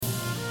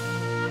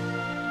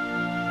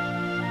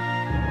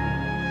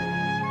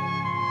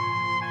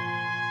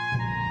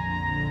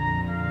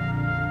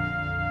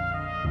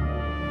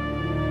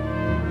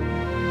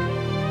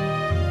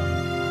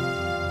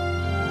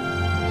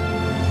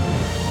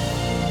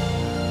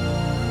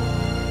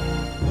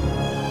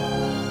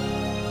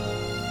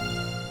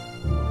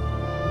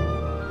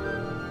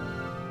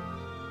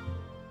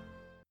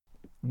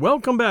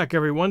Welcome back,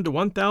 everyone, to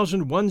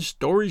 1001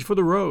 Stories for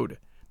the Road.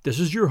 This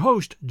is your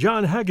host,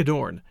 John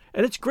Hagedorn,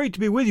 and it's great to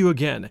be with you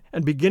again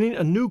and beginning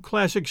a new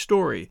classic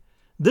story.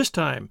 This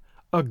time,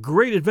 a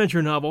great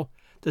adventure novel,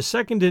 the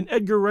second in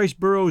Edgar Rice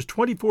Burroughs'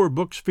 24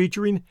 books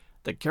featuring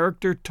the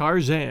character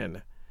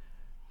Tarzan.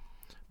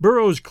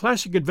 Burroughs'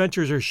 classic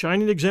adventures are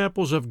shining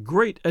examples of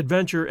great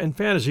adventure and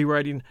fantasy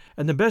writing,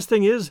 and the best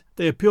thing is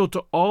they appeal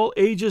to all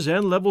ages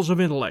and levels of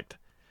intellect.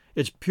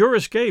 It's pure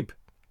escape,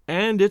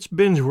 and it's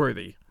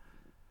binge-worthy.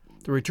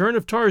 The Return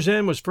of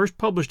Tarzan was first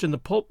published in the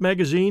pulp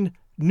magazine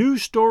New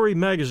Story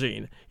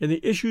magazine in the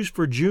issues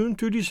for June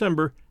through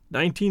December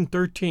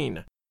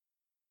 1913.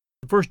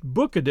 The first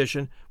book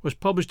edition was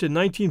published in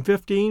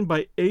 1915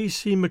 by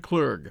A.C.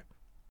 McClurg.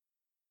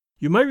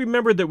 You might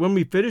remember that when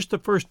we finished the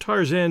first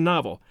Tarzan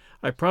novel,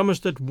 I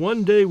promised that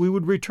one day we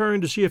would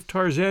return to see if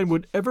Tarzan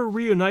would ever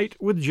reunite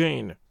with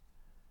Jane.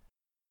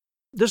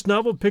 This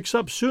novel picks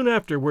up soon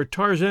after where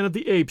Tarzan of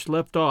the Apes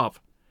left off.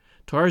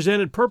 Tarzan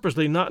had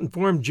purposely not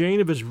informed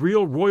Jane of his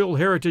real royal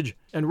heritage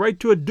and right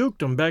to a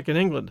dukedom back in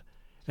England,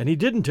 and he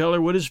didn't tell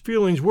her what his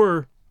feelings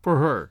were for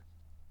her.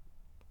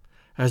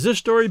 As this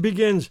story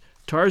begins,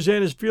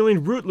 Tarzan is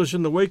feeling rootless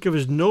in the wake of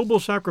his noble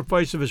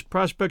sacrifice of his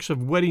prospects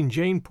of wedding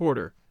Jane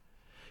Porter.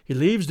 He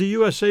leaves the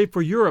USA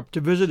for Europe to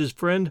visit his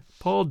friend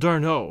Paul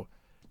Darnot.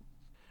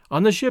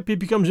 On the ship he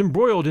becomes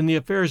embroiled in the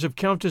affairs of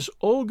Countess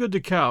Olga de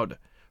Coude,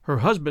 her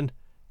husband,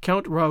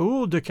 Count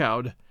Raoul de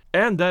Coude,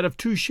 and that of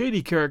two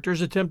shady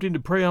characters attempting to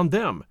prey on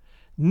them,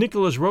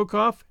 Nicholas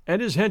Rokoff and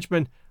his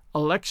henchman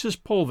Alexis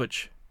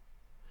Polvich.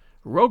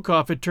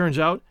 Rokoff, it turns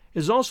out,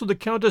 is also the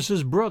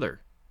Countess's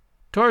brother.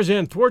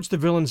 Tarzan thwarts the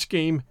villain's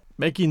scheme,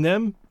 making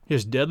them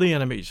his deadly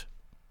enemies.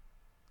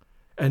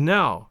 And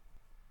now,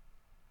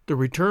 The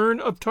Return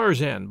of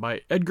Tarzan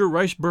by Edgar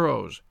Rice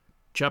Burroughs,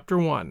 Chapter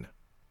 1.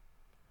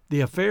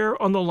 The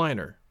Affair on the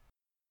Liner.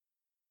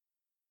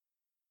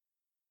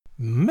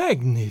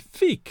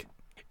 Magnifique!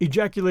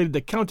 Ejaculated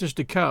the Countess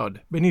de Coude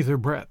beneath her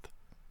breath.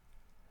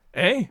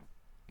 Eh?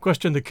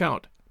 Questioned the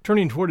Count,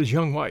 turning toward his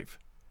young wife.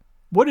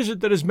 What is it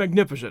that is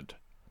magnificent?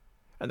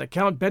 And the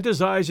Count bent his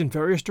eyes in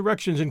various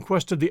directions in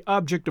quest of the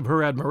object of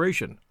her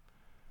admiration.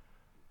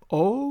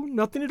 Oh,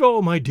 nothing at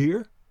all, my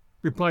dear,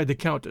 replied the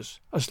Countess,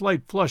 a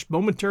slight flush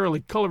momentarily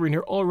coloring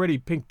her already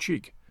pink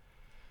cheek.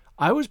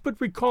 I was but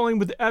recalling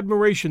with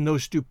admiration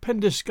those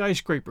stupendous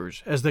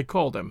skyscrapers, as they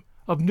call them,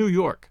 of New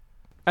York.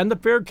 And the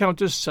fair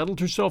Countess settled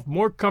herself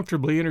more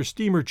comfortably in her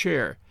steamer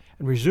chair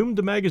and resumed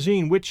the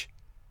magazine which,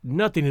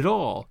 nothing at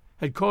all,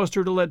 had caused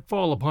her to let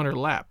fall upon her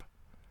lap.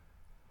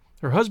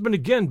 Her husband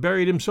again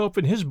buried himself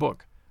in his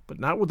book,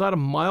 but not without a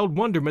mild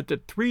wonderment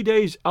that 3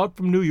 days out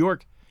from New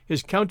York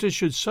his Countess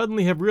should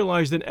suddenly have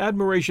realized an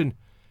admiration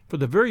for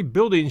the very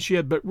buildings she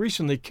had but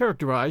recently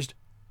characterized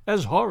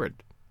as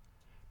horrid.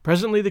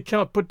 Presently the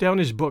Count put down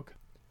his book.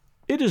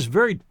 "It is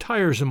very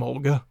tiresome,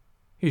 Olga,"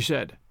 he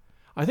said.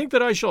 "I think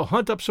that I shall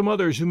hunt up some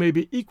others who may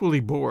be equally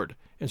bored,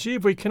 and see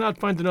if we cannot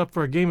find enough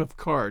for a game of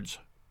cards."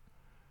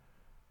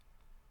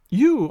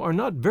 "You are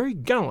not very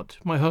gallant,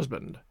 my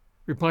husband,"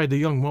 replied the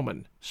young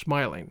woman,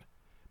 smiling.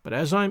 "But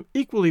as I am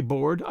equally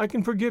bored, I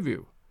can forgive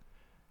you.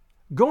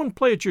 Go and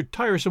play at your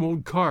tiresome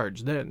old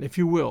cards, then, if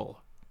you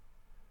will."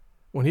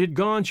 When he had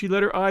gone, she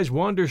let her eyes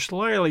wander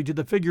slyly to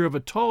the figure of a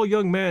tall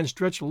young man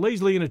stretched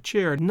lazily in a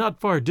chair not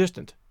far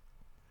distant.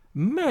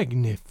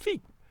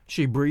 "Magnifique!"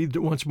 she breathed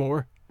once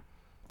more.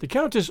 The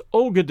Countess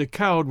Olga de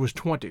Coude was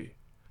 20,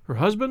 her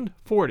husband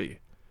 40.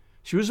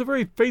 She was a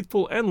very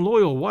faithful and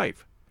loyal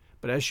wife,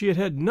 but as she had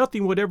had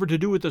nothing whatever to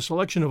do with the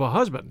selection of a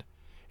husband,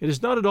 it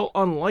is not at all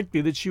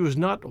unlikely that she was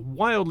not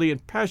wildly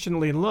and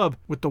passionately in love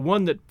with the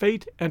one that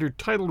fate and her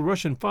titled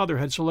Russian father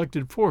had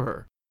selected for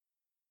her.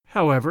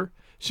 However,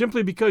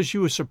 simply because she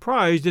was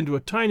surprised into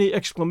a tiny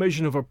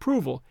exclamation of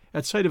approval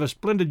at sight of a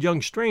splendid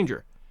young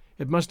stranger,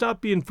 it must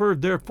not be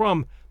inferred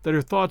therefrom that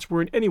her thoughts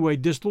were in any way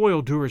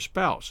disloyal to her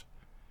spouse.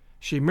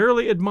 She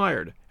merely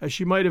admired, as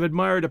she might have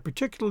admired a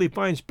particularly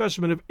fine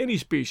specimen of any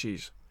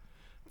species.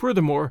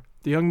 Furthermore,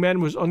 the young man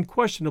was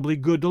unquestionably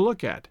good to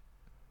look at.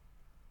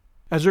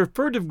 As her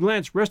furtive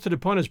glance rested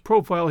upon his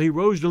profile, he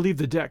rose to leave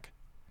the deck.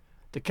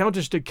 The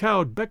Countess de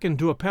Coude beckoned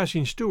to a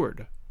passing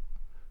steward.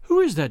 "Who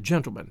is that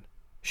gentleman?"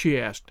 she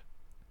asked.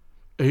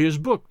 "He is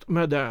booked,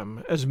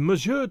 madame, as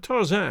Monsieur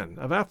Tarzan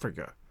of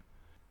Africa,"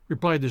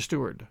 replied the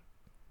steward.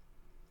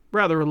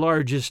 Rather a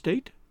large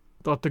estate,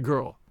 thought the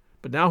girl,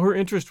 but now her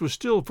interest was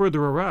still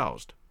further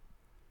aroused.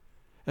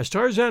 As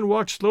Tarzan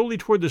walked slowly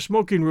toward the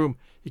smoking-room,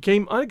 he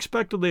came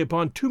unexpectedly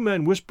upon two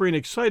men whispering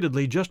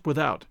excitedly just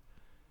without.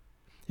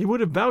 He would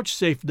have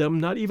vouchsafed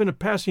them not even a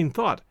passing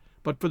thought,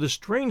 but for the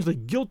strangely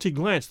guilty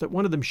glance that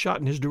one of them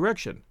shot in his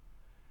direction.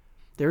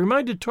 They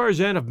reminded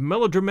Tarzan of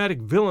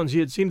melodramatic villains he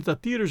had seen at the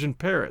theaters in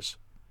Paris.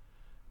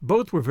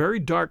 Both were very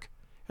dark,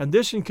 and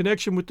this in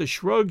connection with the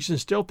shrugs and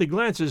stealthy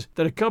glances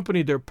that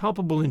accompanied their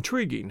palpable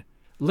intriguing,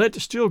 lent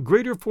still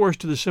greater force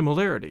to the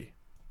similarity.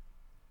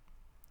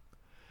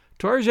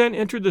 Tarzan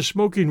entered the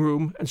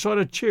smoking-room and sought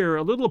a chair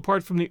a little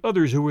apart from the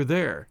others who were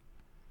there.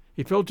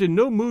 He felt in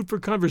no mood for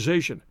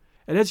conversation,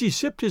 and as he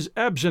sipped his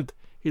absinthe,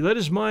 he let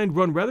his mind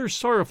run rather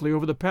sorrowfully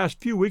over the past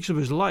few weeks of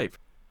his life.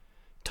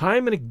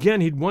 Time and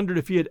again he'd wondered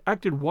if he had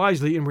acted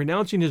wisely in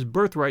renouncing his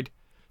birthright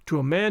to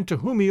a man to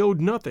whom he owed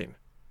nothing.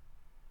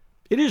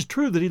 It is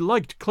true that he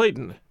liked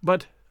Clayton,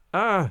 but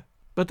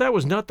that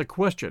was not the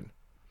question.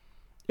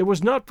 It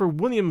was not for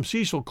William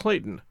Cecil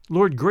Clayton,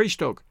 Lord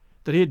Greystoke,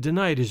 that he had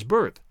denied his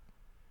birth.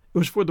 It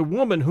was for the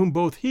woman whom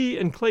both he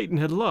and Clayton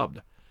had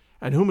loved,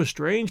 and whom a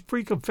strange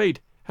freak of fate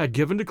had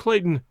given to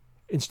Clayton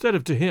instead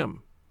of to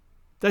him.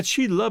 That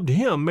she loved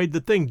him made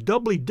the thing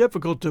doubly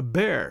difficult to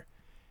bear,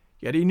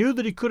 yet he knew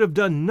that he could have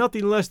done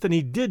nothing less than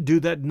he did do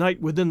that night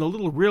within the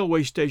little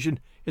railway station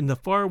in the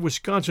far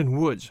Wisconsin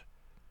woods.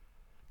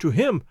 To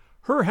him,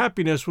 her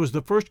happiness was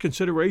the first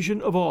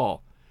consideration of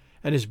all,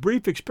 and his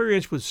brief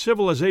experience with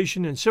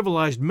civilization and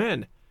civilized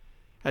men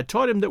had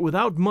taught him that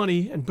without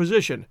money and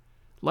position,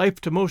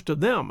 life to most of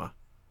them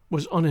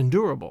was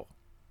unendurable.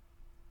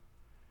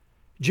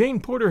 Jane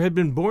Porter had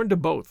been born to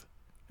both,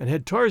 and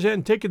had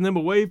Tarzan taken them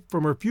away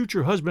from her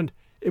future husband,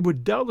 it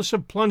would doubtless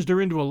have plunged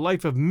her into a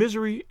life of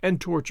misery and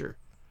torture.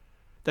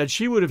 That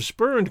she would have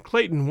spurned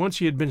Clayton once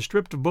he had been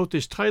stripped of both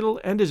his title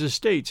and his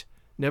estates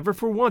never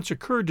for once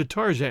occurred to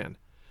Tarzan,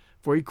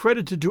 for he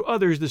credited to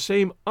others the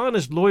same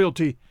honest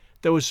loyalty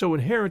that was so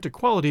inherent a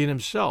quality in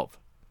himself.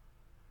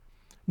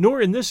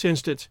 Nor in this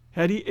instance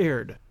had he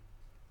erred.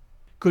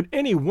 Could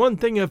any one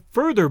thing have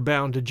further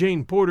bound to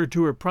Jane Porter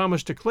to her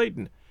promise to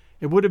Clayton,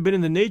 it would have been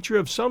in the nature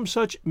of some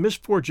such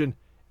misfortune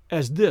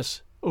as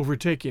this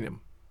overtaking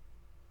him.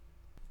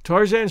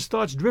 Tarzan's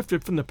thoughts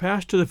drifted from the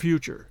past to the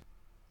future.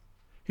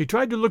 He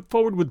tried to look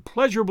forward with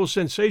pleasurable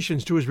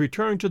sensations to his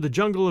return to the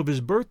jungle of his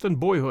birth and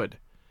boyhood,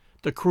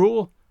 the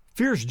cruel,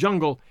 fierce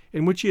jungle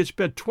in which he had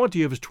spent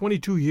 20 of his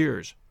 22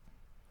 years.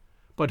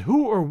 But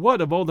who or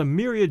what of all the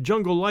myriad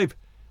jungle life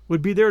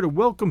would be there to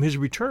welcome his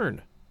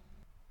return?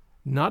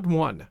 Not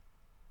one.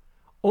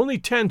 Only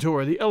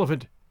Tantor, the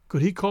elephant,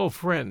 could he call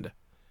friend.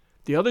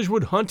 The others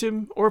would hunt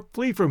him or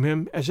flee from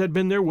him as had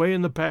been their way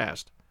in the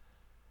past.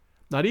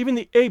 Not even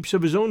the apes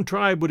of his own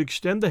tribe would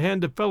extend the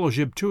hand of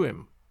fellowship to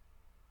him.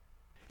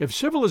 If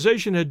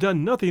civilization had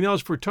done nothing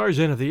else for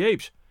Tarzan of the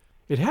Apes,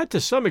 it had to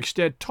some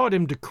extent taught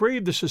him to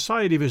crave the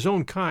society of his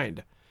own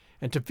kind,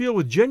 and to feel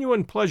with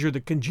genuine pleasure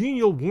the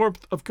congenial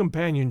warmth of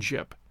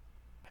companionship.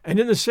 And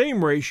in the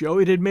same ratio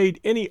it had made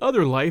any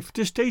other life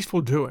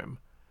distasteful to him.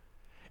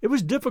 It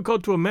was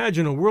difficult to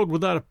imagine a world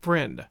without a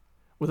friend,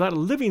 without a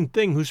living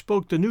thing who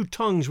spoke the new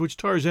tongues which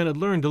Tarzan had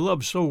learned to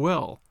love so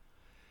well.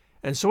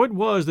 And so it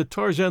was that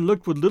Tarzan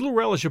looked with little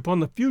relish upon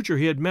the future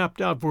he had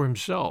mapped out for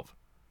himself.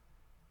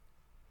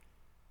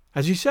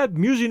 As he sat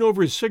musing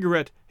over his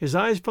cigarette, his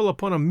eyes fell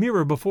upon a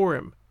mirror before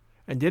him,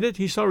 and in it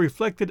he saw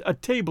reflected a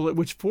table at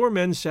which 4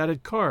 men sat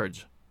at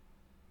cards.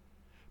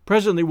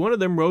 Presently one of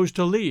them rose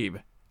to leave,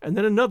 and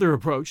then another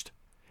approached,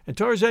 and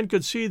Tarzan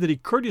could see that he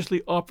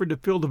courteously offered to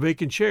fill the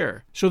vacant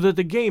chair, so that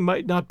the game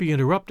might not be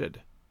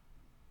interrupted.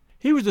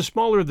 He was the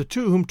smaller of the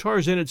two whom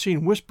Tarzan had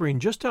seen whispering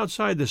just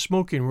outside the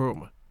smoking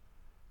room.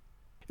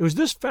 It was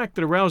this fact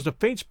that aroused a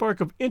faint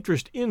spark of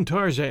interest in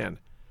Tarzan,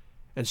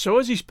 and so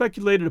as he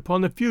speculated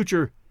upon the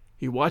future,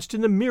 he watched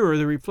in the mirror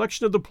the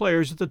reflection of the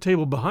players at the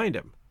table behind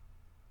him.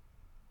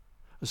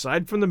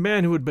 Aside from the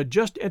man who had but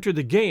just entered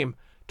the game,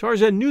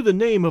 Tarzan knew the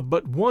name of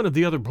but one of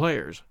the other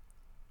players.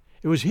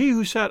 It was he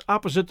who sat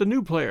opposite the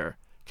new player,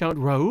 Count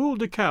Raoul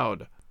de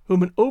Coude,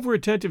 whom an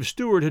over-attentive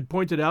steward had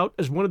pointed out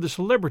as one of the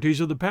celebrities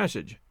of the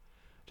passage,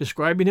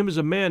 describing him as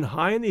a man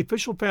high in the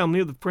official family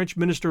of the French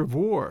Minister of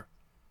War.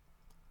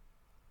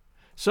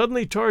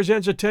 Suddenly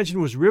Tarzan's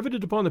attention was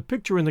riveted upon the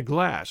picture in the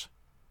glass.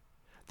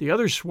 The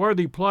other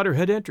swarthy plotter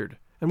had entered,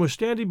 and was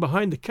standing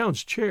behind the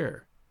Count's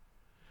chair.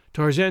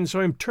 Tarzan saw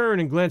him turn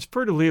and glance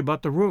furtively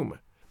about the room,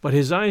 but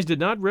his eyes did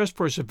not rest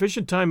for a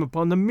sufficient time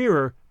upon the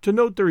mirror to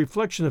note the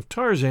reflection of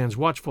Tarzan's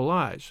watchful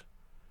eyes.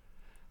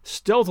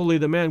 Stealthily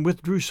the man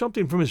withdrew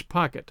something from his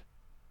pocket.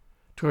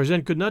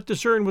 Tarzan could not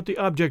discern what the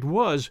object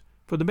was,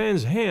 for the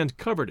man's hand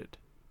covered it.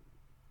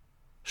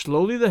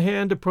 Slowly the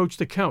hand approached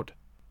the Count,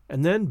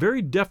 and then,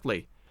 very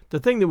deftly, the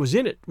thing that was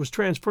in it was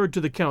transferred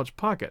to the Count's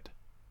pocket.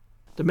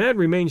 The man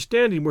remained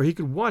standing where he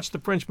could watch the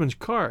Frenchman's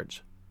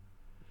cards.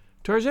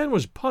 Tarzan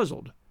was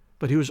puzzled,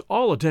 but he was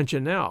all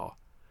attention now,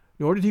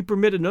 nor did he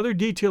permit another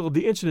detail of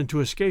the incident to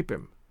escape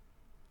him.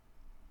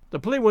 The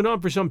play went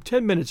on for some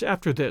 10 minutes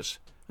after this,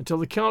 until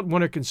the Count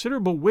won a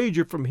considerable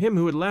wager from him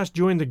who had last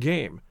joined the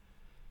game,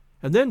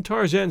 and then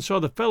Tarzan saw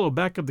the fellow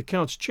back of the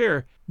Count's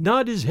chair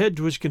nod his head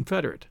to his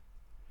confederate.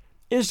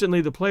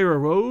 Instantly the player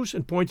arose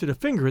and pointed a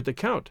finger at the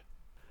Count.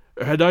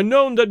 "Had I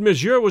known that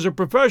monsieur was a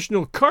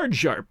professional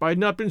card-sharp, I had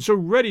not been so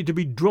ready to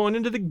be drawn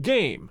into the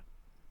game,"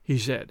 he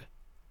said.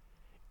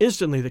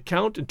 Instantly the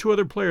Count and 2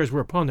 other players were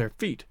upon their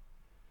feet.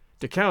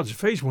 The Count's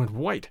face went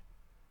white.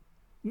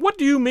 "What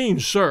do you mean,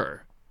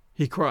 sir?"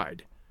 he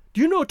cried.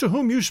 "Do you know to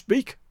whom you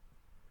speak?"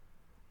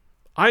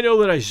 "I know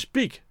that I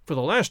speak, for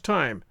the last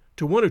time,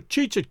 to one who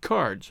cheats at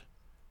cards,"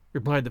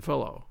 replied the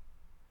fellow.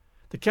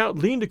 The Count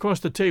leaned across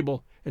the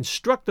table and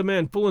struck the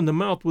man full in the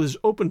mouth with his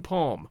open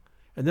palm,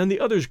 and then the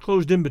others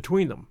closed in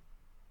between them.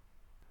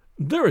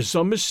 "There is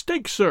some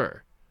mistake,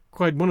 sir,"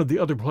 cried one of the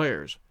other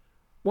players.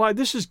 "Why,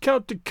 this is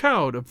Count de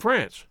Coude of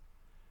France."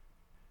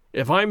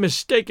 "If I'm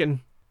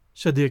mistaken,"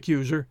 said the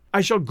accuser,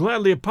 "I shall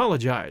gladly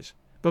apologize.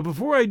 But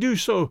before I do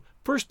so,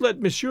 first let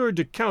Monsieur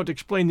de Count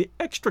explain the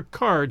extra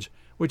cards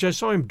which I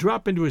saw him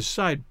drop into his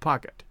side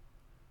pocket."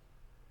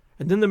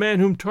 And then the man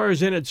whom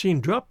Tarzan had seen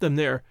drop them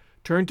there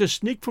turned to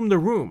sneak from the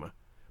room,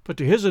 but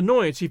to his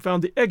annoyance he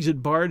found the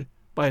exit barred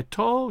by a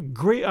tall,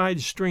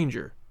 gray-eyed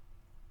stranger.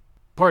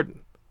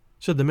 "Pardon,"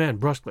 said the man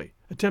brusquely,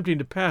 attempting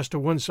to pass to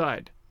one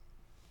side.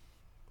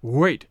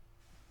 "Wait,"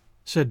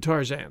 said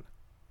Tarzan.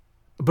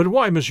 "But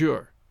why,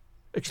 monsieur?"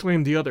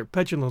 exclaimed the other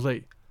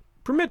petulantly.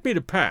 "Permit me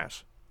to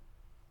pass."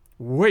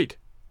 "Wait,"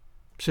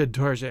 said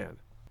Tarzan.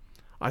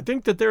 "I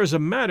think that there is a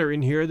matter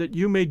in here that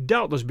you may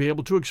doubtless be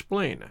able to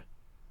explain."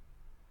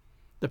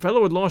 The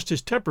fellow had lost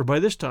his temper by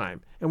this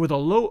time, and with a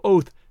low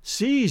oath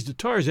seized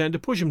Tarzan to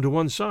push him to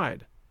one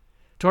side.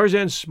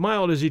 Tarzan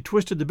smiled as he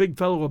twisted the big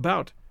fellow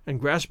about, and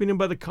grasping him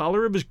by the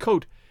collar of his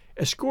coat,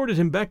 escorted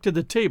him back to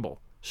the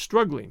table,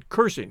 struggling,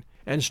 cursing,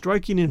 and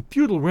striking in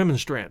futile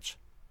remonstrance.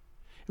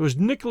 It was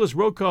Nicholas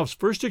Rokoff's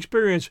first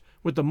experience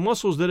with the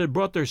muscles that had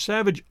brought their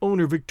savage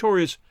owner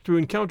victorious through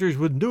encounters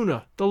with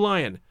Nuna, the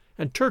lion,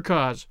 and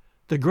Turkaz,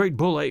 the great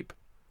bull-ape.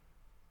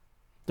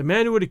 The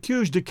man who had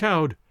accused de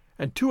Coude,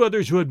 and two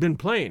others who had been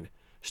playing,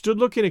 stood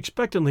looking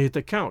expectantly at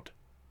the Count.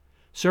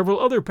 Several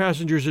other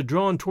passengers had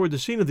drawn toward the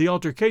scene of the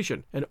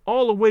altercation, and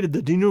all awaited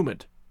the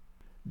denouement.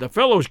 "The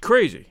fellow's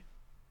crazy,"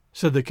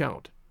 said the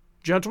Count.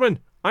 "Gentlemen,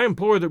 I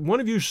implore that one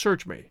of you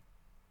search me."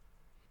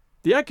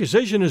 "The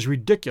accusation is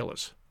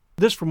ridiculous."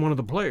 This from one of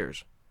the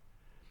players.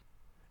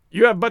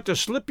 "You have but to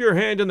slip your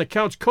hand in the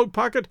Count's coat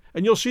pocket,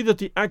 and you'll see that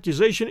the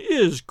accusation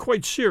is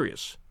quite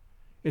serious,"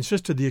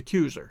 insisted the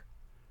accuser.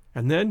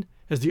 And then,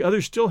 as the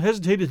others still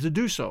hesitated to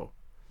do so,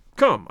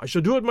 "Come, I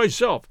shall do it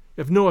myself,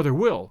 if no other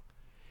will,"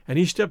 and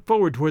he stepped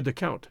forward toward the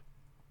Count.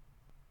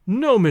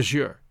 "No,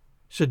 monsieur,"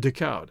 said de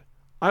Coude.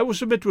 "I will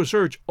submit to a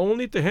search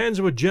only at the hands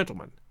of a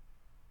gentleman."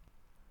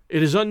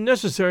 "It is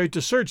unnecessary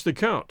to search the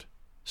Count,"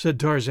 said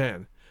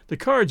Tarzan. "The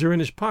cards are in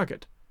his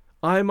pocket.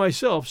 I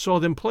myself saw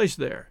them placed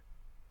there."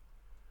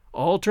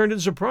 All turned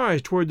in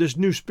surprise toward this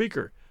new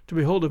speaker, to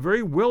behold a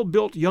very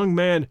well-built young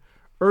man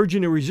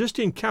urging a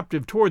resisting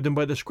captive toward them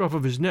by the scruff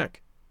of his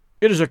neck.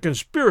 "It is a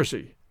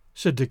conspiracy,"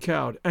 said de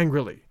Coude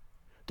angrily.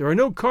 "There are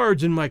no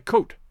cards in my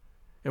coat,"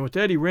 and with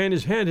that he ran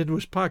his hand into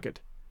his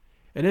pocket.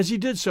 And as he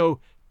did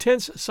so,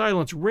 tense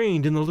silence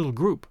reigned in the little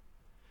group.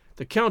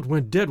 The Count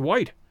went dead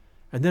white,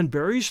 and then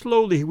very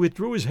slowly he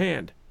withdrew his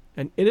hand,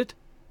 and in it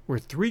were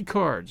 3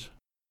 cards.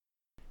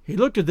 He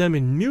looked at them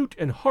in mute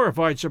and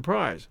horrified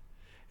surprise,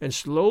 and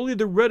slowly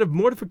the red of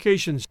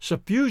mortification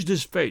suffused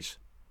his face.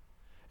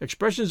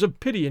 Expressions of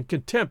pity and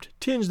contempt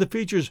tinged the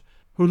features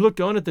who looked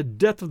on at the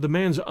death of the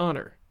man's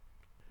honor.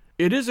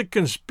 "It is a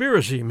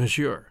conspiracy,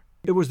 monsieur."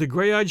 It was the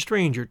gray-eyed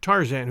stranger,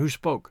 Tarzan, who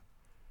spoke.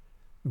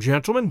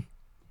 "Gentlemen,"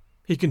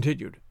 he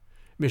continued,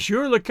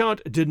 "Monsieur le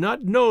Count did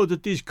not know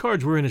that these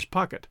cards were in his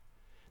pocket.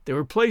 They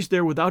were placed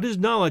there without his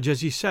knowledge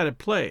as he sat at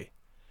play.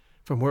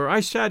 From where I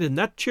sat in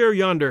that chair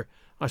yonder,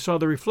 I saw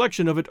the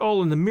reflection of it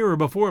all in the mirror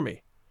before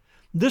me.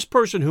 This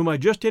person whom I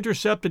just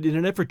intercepted in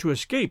an effort to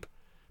escape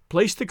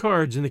placed the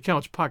cards in the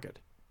Count's pocket."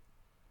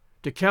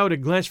 De Coude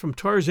had glanced from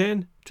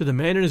Tarzan to the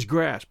man in his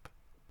grasp.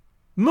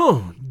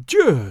 "Mon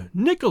Dieu,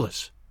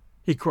 Nicholas!"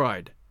 he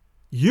cried.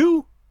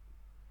 "You?"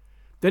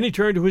 Then he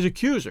turned to his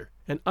accuser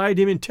and eyed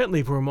him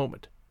intently for a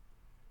moment.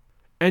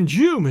 "And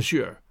you,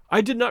 monsieur,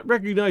 I did not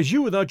recognize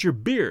you without your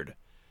beard.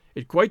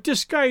 It quite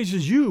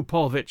disguises you,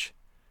 Paulvitch.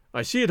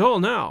 I see it all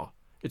now.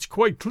 It's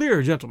quite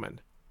clear, gentlemen."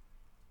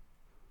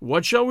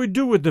 "What shall we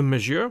do with them,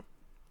 monsieur?"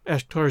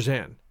 asked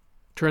Tarzan.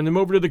 "Turn them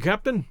over to the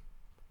captain?"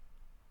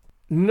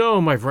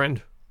 "No, my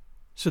friend,"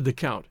 said the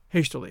Count,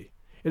 hastily.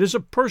 "It is a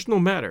personal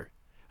matter,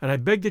 and I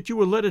beg that you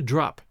will let it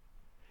drop.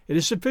 It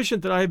is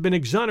sufficient that I have been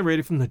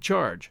exonerated from the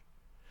charge.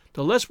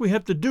 The less we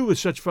have to do with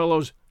such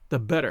fellows, the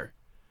better.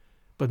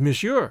 But,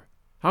 monsieur,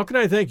 how can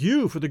I thank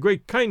you for the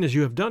great kindness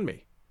you have done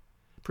me?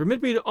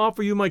 Permit me to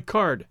offer you my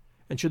card,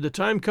 and should the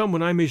time come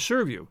when I may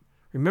serve you,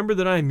 remember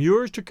that I am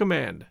yours to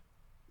command."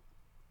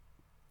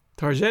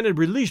 Tarzan had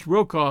released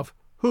Rokoff,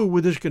 who,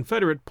 with his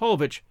confederate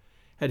Paulvitch,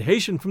 had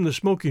hastened from the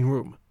smoking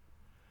room.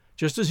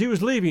 Just as he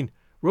was leaving,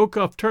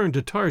 Rokoff turned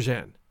to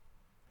Tarzan.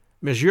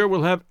 "Monsieur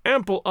will have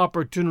ample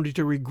opportunity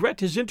to regret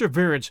his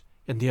interference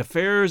in the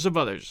affairs of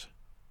others."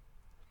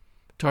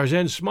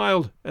 Tarzan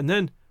smiled, and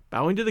then,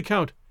 bowing to the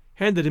Count,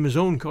 handed him his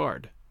own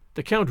card.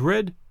 The Count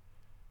read,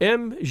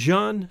 "M.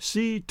 Jean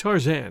C.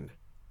 Tarzan."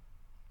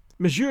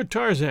 "Monsieur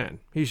Tarzan,"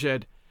 he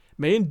said,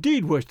 "may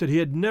indeed wish that he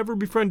had never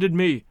befriended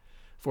me,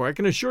 for I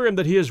can assure him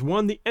that he has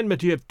won the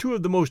enmity of 2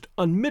 of the most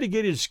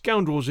unmitigated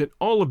scoundrels in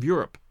all of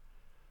Europe.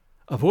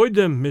 Avoid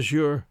them,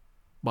 monsieur,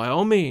 by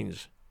all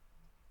means."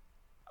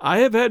 "I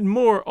have had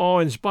more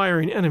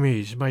awe-inspiring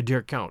enemies, my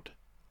dear Count,"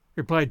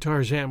 replied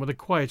Tarzan with a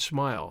quiet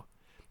smile.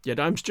 "Yet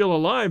I'm still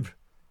alive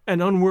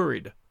and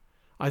unworried.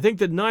 I think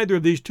that neither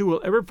of these 2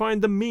 will ever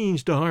find the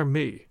means to harm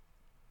me."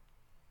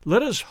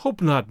 "Let us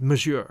hope not,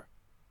 monsieur."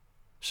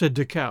 said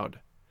de Coude,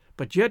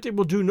 "but yet it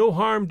will do no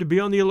harm to be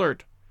on the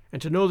alert,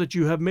 and to know that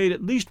you have made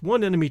at least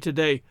one enemy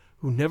today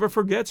who never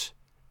forgets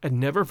and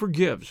never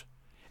forgives,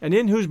 and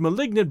in whose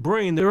malignant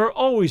brain there are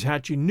always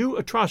hatching new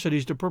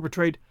atrocities to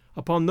perpetrate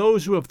upon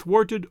those who have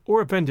thwarted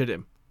or offended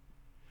him.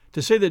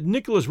 To say that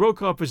Nicholas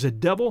Rokoff is a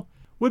devil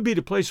would be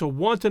to place a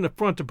wanton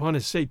affront upon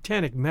his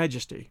satanic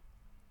majesty."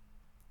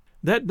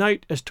 That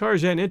night, as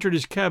Tarzan entered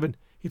his cabin,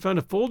 he found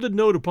a folded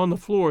note upon the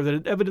floor that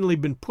had evidently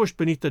been pushed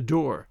beneath the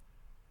door.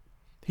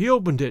 He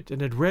opened it,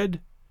 and it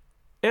read,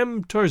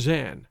 "M.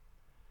 Tarzan.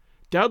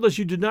 Doubtless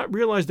you did not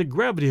realize the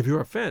gravity of your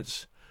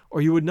offense,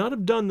 or you would not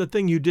have done the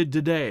thing you did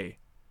today.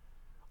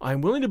 I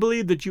am willing to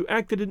believe that you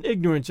acted in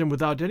ignorance and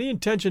without any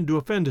intention to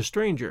offend a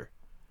stranger.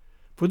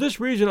 For this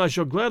reason I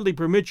shall gladly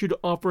permit you to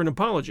offer an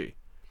apology,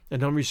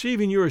 and on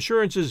receiving your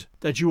assurances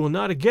that you will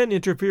not again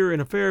interfere in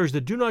affairs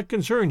that do not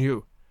concern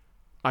you,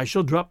 I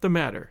shall drop the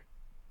matter.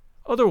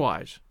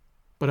 Otherwise,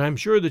 but I am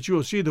sure that you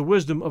will see the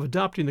wisdom of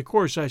adopting the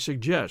course I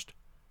suggest.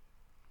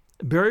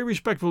 Very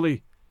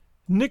respectfully,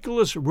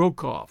 Nicholas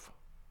Rokoff."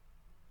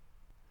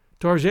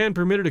 Tarzan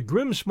permitted a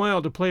grim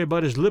smile to play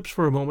about his lips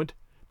for a moment,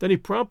 then he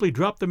promptly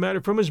dropped the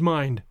matter from his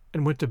mind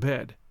and went to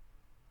bed.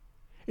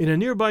 In a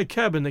nearby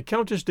cabin the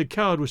Countess de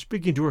Coude was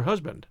speaking to her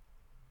husband.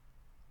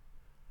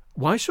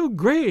 "Why so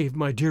grave,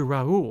 my dear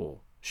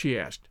Raoul?" she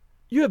asked.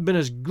 "You have been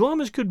as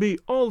glum as could be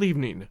all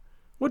evening.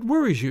 What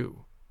worries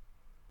you?"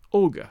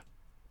 "Olga,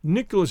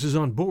 Nicholas is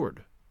on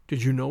board.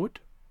 Did you know it?"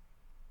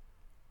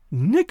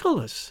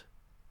 "Nicholas!"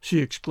 she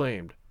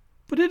exclaimed.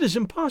 "But it is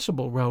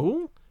impossible,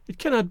 Raoul. It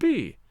cannot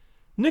be.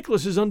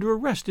 Nicholas is under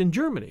arrest in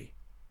Germany."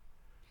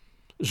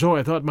 "So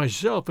I thought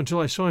myself until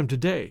I saw him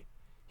today.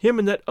 Him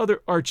and that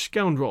other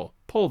arch-scoundrel,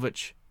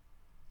 Paulvitch.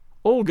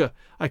 Olga,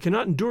 I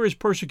cannot endure his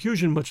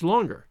persecution much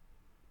longer.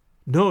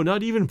 No,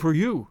 not even for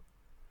you.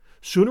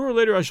 Sooner or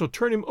later I shall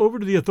turn him over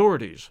to the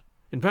authorities.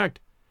 In fact,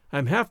 I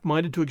am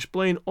half-minded to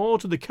explain all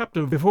to the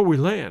captain before we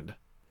land.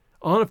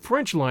 On a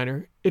French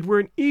liner, it were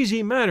an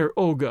easy matter,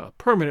 Olga,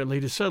 permanently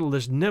to settle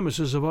this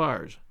nemesis of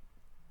ours."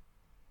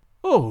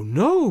 "Oh,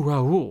 no,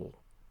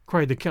 Raoul!"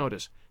 cried the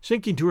Countess,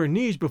 sinking to her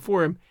knees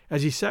before him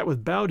as he sat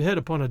with bowed head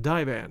upon a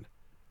divan.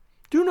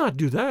 "Do not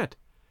do that.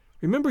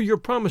 Remember your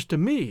promise to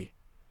me.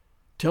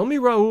 Tell me,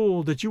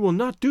 Raoul, that you will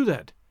not do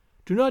that.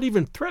 Do not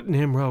even threaten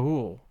him,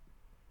 Raoul."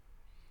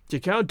 de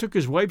Coude took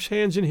his wife's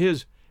hands in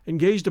his and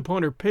gazed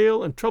upon her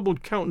pale and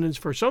troubled countenance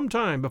for some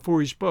time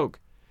before he spoke,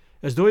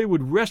 as though he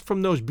would wrest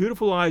from those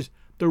beautiful eyes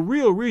the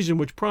real reason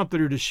which prompted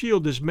her to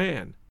shield this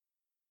man.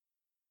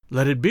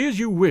 "Let it be as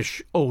you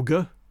wish,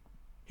 Olga,"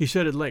 he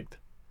said at length.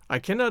 "I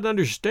cannot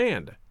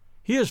understand.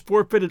 He has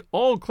forfeited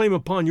all claim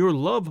upon your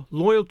love,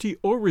 loyalty,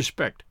 or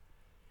respect.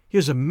 He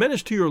is a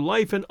menace to your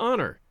life and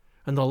honor,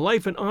 and the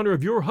life and honor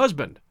of your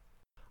husband.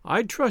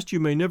 I trust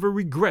you may never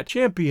regret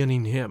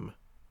championing him."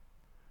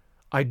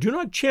 "I do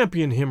not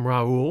champion him,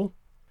 Raoul,"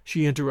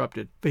 she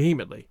interrupted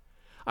vehemently.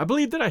 "I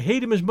believe that I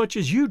hate him as much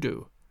as you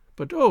do.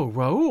 But, oh,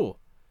 Raoul,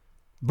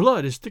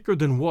 blood is thicker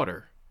than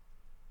water.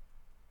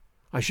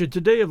 I should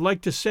today have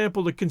liked to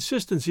sample the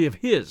consistency of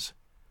his,"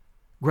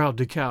 growled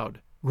de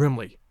Coude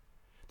grimly.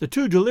 "The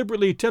two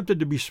deliberately attempted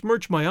to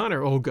besmirch my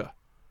honor, Olga."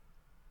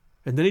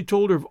 And then he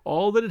told her of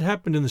all that had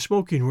happened in the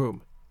smoking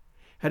room.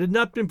 Had it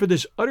not been for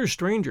this utter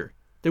stranger,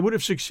 they would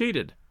have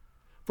succeeded.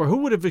 For who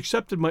would have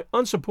accepted my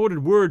unsupported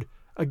word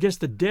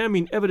against the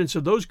damning evidence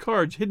of those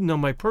cards hidden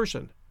on my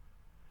person?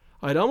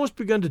 I had almost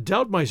begun to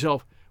doubt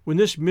myself when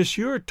this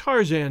Monsieur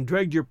Tarzan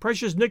dragged your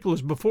precious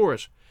Nicholas before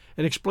us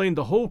and explained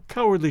the whole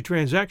cowardly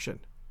transaction."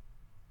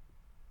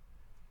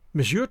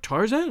 "Monsieur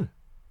Tarzan?"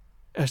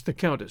 asked the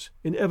Countess,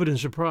 in evident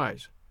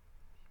surprise.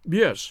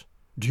 "Yes.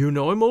 Do you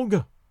know him,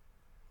 Olga?"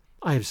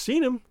 "I have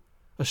seen him.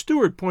 A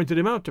steward pointed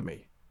him out to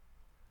me."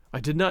 "I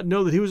did not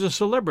know that he was a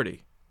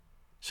celebrity,"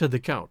 said the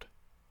Count.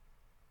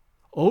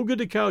 Olga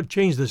de Coude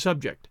changed the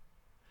subject.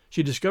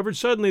 She discovered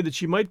suddenly that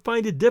she might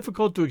find it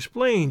difficult to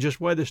explain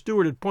just why the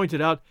steward had pointed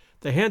out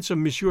the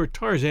handsome Monsieur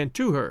Tarzan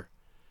to her.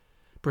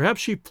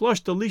 Perhaps she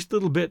flushed the least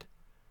little bit,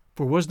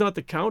 for was not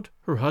the Count,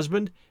 her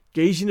husband,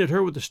 gazing at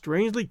her with a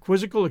strangely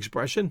quizzical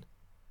expression?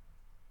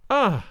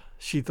 "Ah,"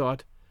 she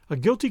thought, "a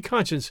guilty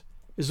conscience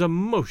is a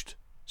most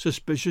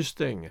suspicious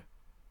thing."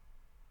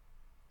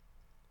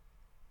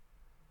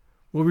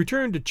 We'll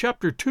return to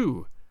Chapter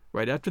 2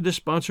 right after this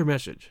sponsor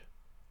message.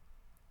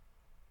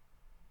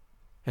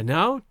 And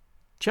now,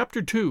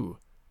 Chapter 2,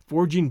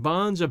 Forging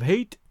Bonds of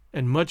Hate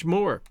and much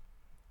more.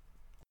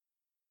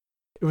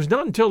 It was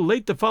not until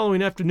late the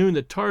following afternoon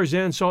that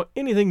Tarzan saw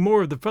anything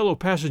more of the fellow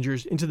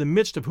passengers into the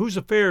midst of whose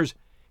affairs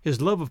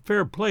his love of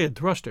fair play had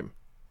thrust him.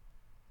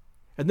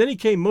 And then he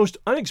came most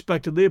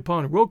unexpectedly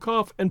upon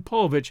Rokoff and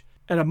Paulvitch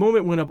at a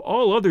moment when of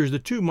all others the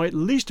two might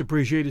least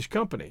appreciate his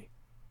company.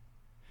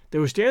 They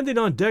were standing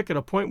on deck at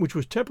a point which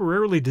was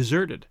temporarily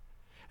deserted,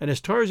 and as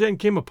Tarzan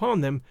came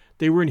upon them,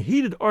 they were in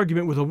heated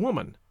argument with a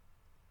woman.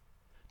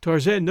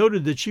 Tarzan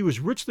noted that she was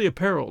richly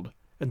apparelled,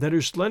 and that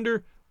her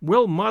slender,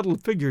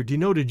 well-modelled figure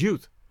denoted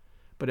youth,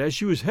 but as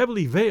she was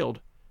heavily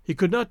veiled, he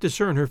could not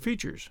discern her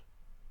features.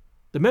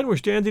 The men were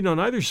standing on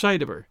either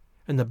side of her,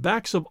 and the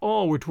backs of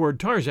all were toward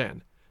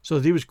Tarzan, so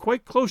that he was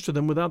quite close to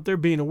them without their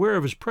being aware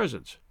of his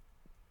presence.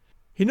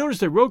 He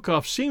noticed that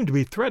Rokoff seemed to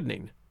be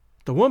threatening,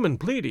 the woman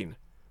pleading,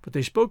 but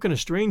they spoke in a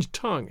strange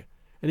tongue,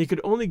 and he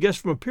could only guess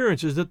from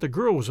appearances that the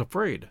girl was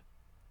afraid.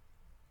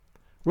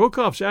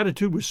 Rokoff's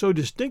attitude was so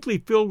distinctly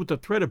filled with the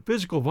threat of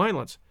physical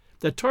violence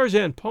that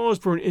Tarzan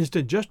paused for an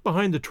instant just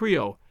behind the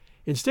trio,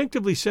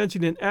 instinctively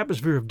sensing an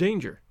atmosphere of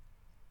danger.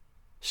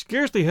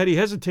 Scarcely had he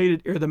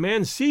hesitated ere the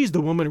man seized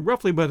the woman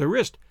roughly by the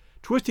wrist,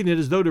 twisting it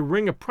as though to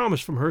wring a promise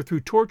from her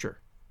through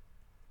torture.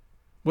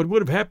 What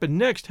would have happened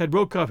next had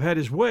Rokoff had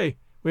his way,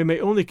 we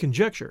may only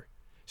conjecture,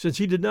 since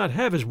he did not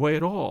have his way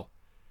at all.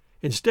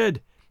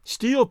 Instead,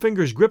 steel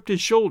fingers gripped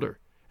his shoulder,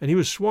 and he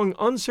was swung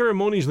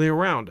unceremoniously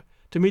around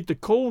to meet the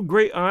cold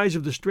gray eyes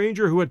of the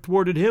stranger who had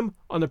thwarted him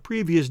on the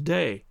previous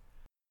day.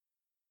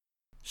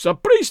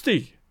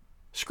 "Sapristi!"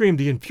 screamed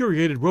the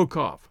infuriated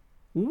Rokoff.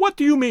 "What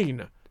do you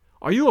mean?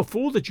 Are you a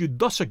fool that you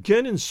thus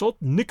again insult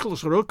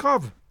Nicholas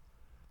Rokoff?"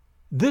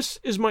 "This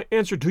is my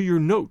answer to your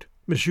note,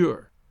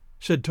 monsieur,"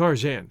 said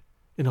Tarzan,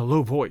 in a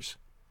low voice,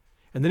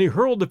 and then he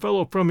hurled the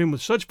fellow from him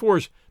with such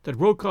force that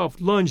Rokoff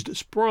lunged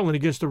sprawling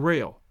against the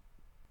rail.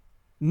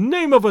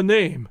 "Name of a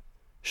name!"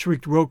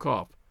 shrieked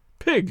Rokoff.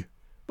 "Pig!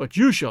 But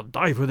you shall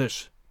die for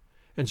this!"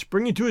 And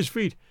springing to his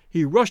feet,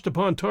 he rushed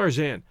upon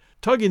Tarzan,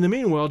 tugging the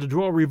meanwhile to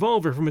draw a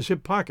revolver from his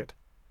hip pocket.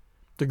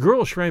 The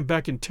girl shrank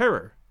back in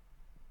terror.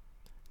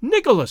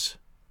 "Nicholas!"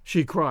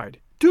 she cried.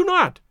 "Do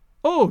not!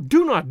 Oh,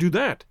 do not do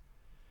that!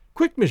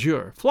 Quick,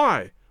 monsieur,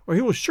 fly, or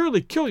he will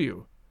surely kill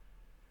you!"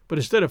 But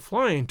instead of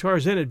flying,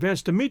 Tarzan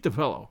advanced to meet the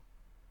fellow.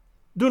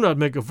 "Do not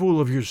make a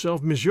fool of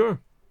yourself, monsieur,"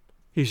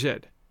 he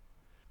said.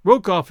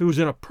 Rokoff, who was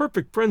in a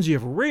perfect frenzy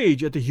of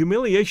rage at the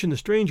humiliation the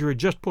stranger had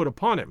just put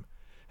upon him,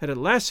 had at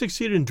last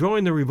succeeded in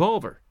drawing the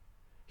revolver.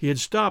 He had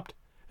stopped,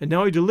 and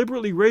now he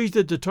deliberately raised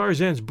it to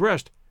Tarzan's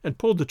breast and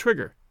pulled the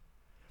trigger.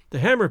 The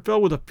hammer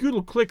fell with a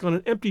futile click on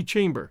an empty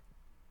chamber.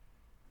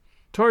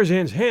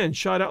 Tarzan's hand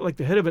shot out like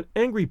the head of an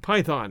angry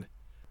python.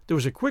 There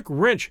was a quick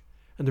wrench,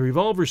 and the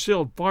revolver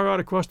sailed far out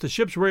across the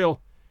ship's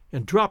rail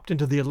and dropped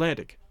into the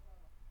Atlantic.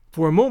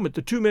 For a moment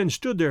the two men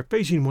stood there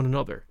facing one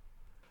another.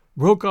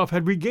 Rokoff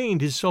had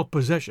regained his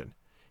self-possession.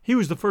 He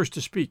was the first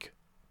to speak.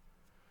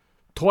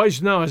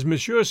 "Twice now has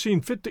monsieur seen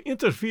fit to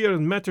interfere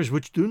in matters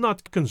which do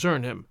not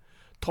concern him.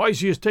 Twice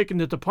he has taken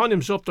it upon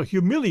himself to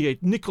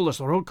humiliate Nicholas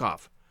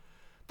Rokoff.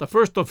 The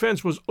first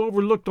offense was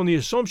overlooked on the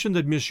assumption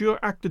that monsieur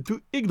acted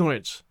through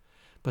ignorance.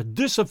 But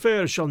this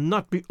affair shall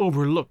not be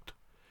overlooked.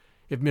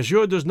 If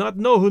monsieur does not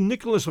know who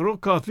Nicholas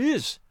Rokoff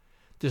is,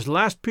 this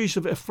last piece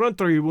of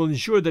effrontery will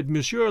ensure that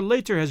monsieur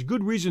later has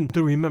good reason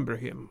to remember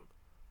him."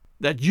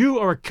 "That you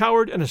are a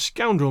coward and a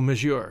scoundrel,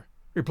 monsieur,"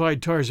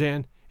 replied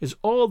Tarzan, "is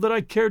all that I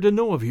care to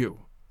know of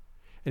you."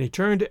 And he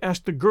turned to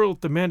ask the girl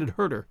if the man had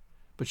hurt her,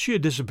 but she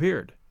had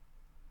disappeared.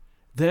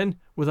 Then,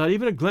 without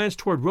even a glance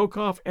toward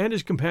Rokoff and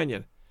his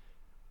companion,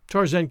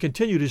 Tarzan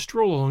continued his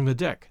stroll along the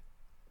deck.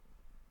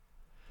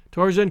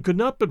 Tarzan could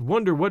not but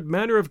wonder what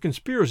manner of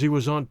conspiracy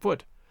was on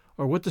foot,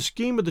 or what the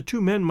scheme of the two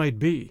men might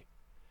be.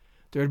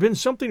 There had been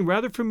something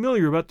rather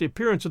familiar about the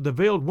appearance of the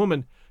veiled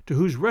woman to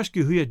whose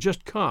rescue he had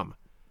just come,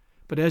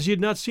 but as he had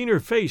not seen her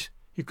face,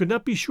 he could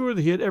not be sure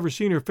that he had ever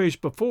seen her face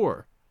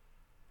before.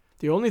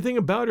 The only thing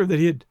about her that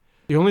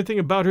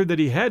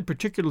he had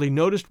particularly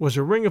noticed was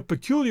a ring of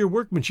peculiar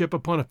workmanship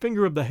upon a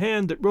finger of the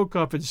hand that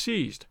Rokoff had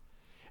seized,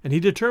 and he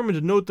determined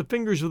to note the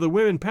fingers of the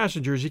women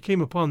passengers he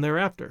came upon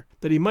thereafter,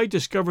 that he might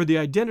discover the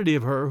identity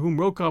of her whom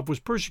Rokoff was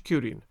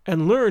persecuting,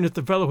 and learn if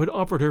the fellow had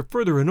offered her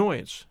further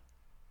annoyance.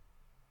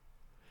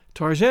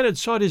 Tarzan had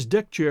sought his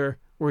deck chair,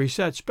 where he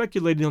sat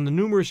speculating on the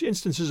numerous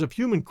instances of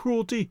human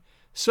cruelty,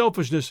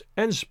 selfishness,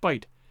 and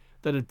spite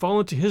that had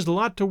fallen to his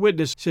lot to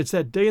witness since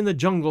that day in the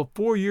jungle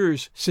 4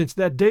 years since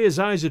that day his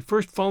eyes had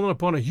first fallen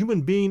upon a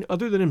human being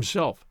other than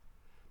himself,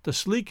 the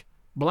sleek,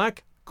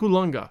 black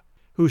Kulonga,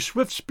 whose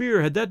swift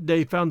spear had that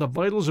day found the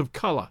vitals of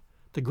Kala,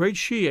 the great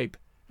she-ape,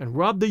 and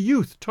robbed the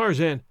youth,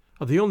 Tarzan,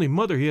 of the only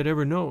mother he had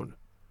ever known.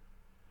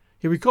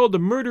 He recalled the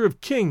murder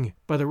of King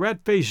by the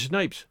rat-faced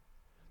Snipes,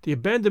 the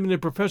abandonment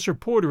of Professor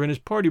Porter and his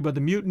party by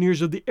the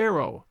mutineers of the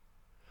Arrow,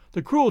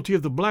 the cruelty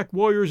of the black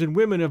warriors and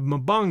women of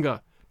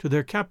Mbanga to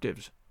their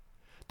captives,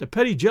 the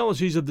petty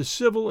jealousies of the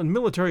civil and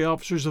military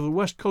officers of the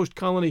West Coast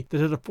colony that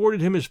had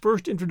afforded him his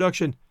first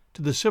introduction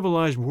to the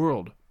civilized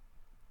world.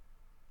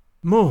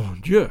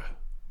 "Mon Dieu,"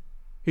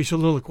 he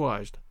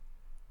soliloquized,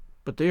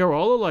 "but they are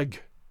all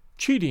alike,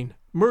 cheating,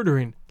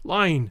 murdering,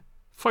 lying,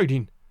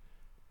 fighting,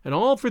 and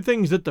all for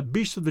things that the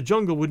beasts of the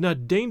jungle would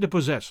not deign to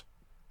possess.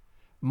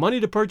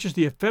 Money to purchase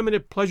the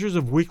effeminate pleasures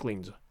of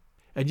weaklings,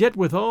 and yet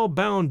withal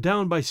bound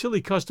down by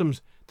silly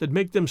customs that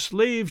make them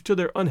slaves to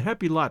their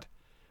unhappy lot,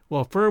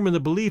 while firm in the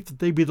belief that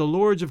they be the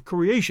lords of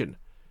creation,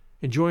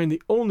 enjoying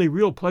the only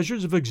real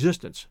pleasures of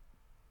existence.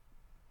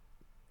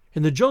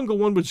 In the jungle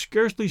one would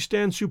scarcely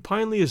stand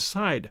supinely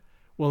aside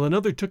while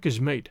another took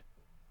his mate.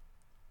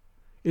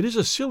 It is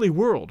a silly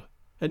world,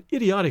 an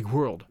idiotic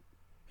world,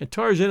 and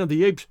Tarzan of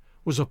the Apes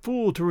was a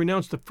fool to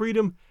renounce the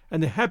freedom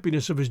and the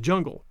happiness of his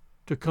jungle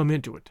to come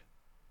into it."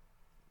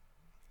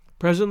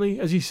 Presently,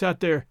 as he sat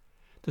there,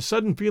 the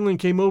sudden feeling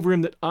came over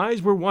him that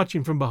eyes were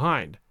watching from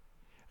behind,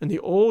 and the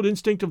old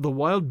instinct of the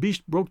wild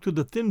beast broke through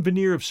the thin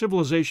veneer of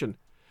civilization,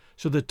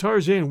 so that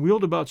Tarzan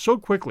wheeled about so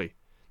quickly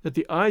that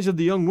the eyes of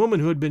the young woman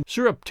who had been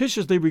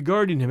surreptitiously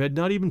regarding him had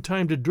not even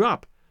time to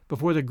drop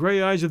before the gray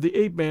eyes of the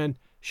ape-man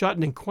shot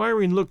an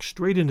inquiring look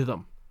straight into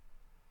them.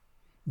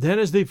 Then,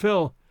 as they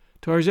fell,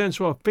 Tarzan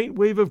saw a faint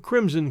wave of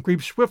crimson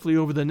creep swiftly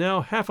over the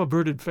now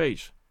half-averted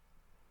face.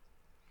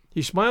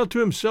 He smiled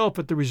to himself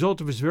at the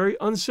result of his very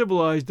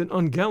uncivilized and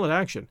ungallant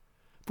action,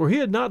 for he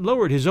had not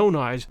lowered his own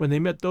eyes when they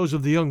met those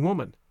of the young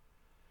woman.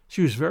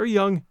 She was very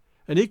young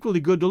and equally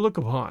good to look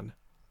upon.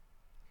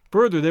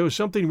 Further, there was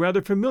something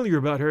rather familiar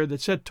about her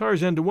that set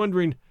Tarzan to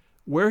wondering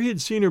where he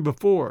had seen her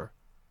before.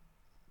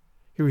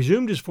 He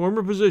resumed his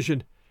former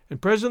position,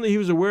 and presently he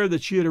was aware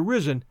that she had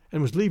arisen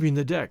and was leaving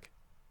the deck.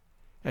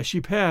 As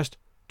she passed,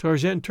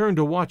 Tarzan turned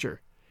to watch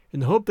her, in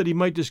the hope that he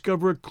might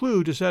discover a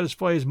clue to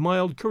satisfy his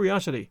mild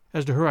curiosity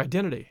as to her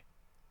identity.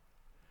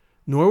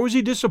 Nor was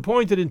he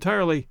disappointed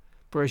entirely,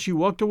 for as she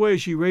walked away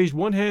she raised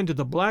one hand to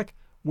the black,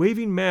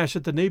 waving mass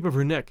at the nape of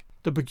her neck,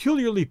 the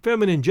peculiarly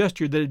feminine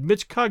gesture that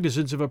admits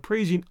cognizance of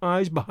appraising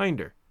eyes behind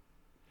her.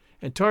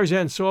 And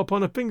Tarzan saw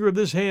upon a finger of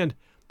this hand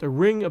the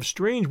ring of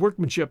strange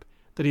workmanship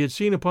that he had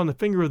seen upon the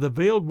finger of the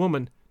veiled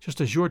woman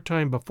just a short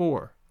time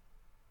before.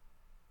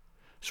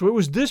 So it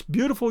was this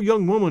beautiful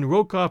young woman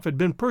Rokoff had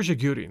been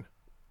persecuting.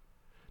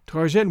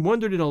 Tarzan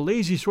wondered in a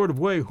lazy sort of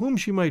way whom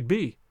she might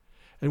be,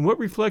 and what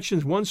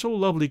reflections one so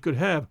lovely could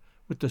have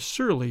with the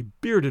surly,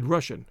 bearded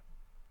Russian.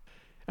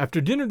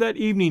 After dinner that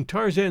evening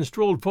Tarzan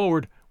strolled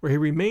forward, where he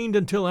remained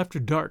until after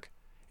dark,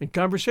 in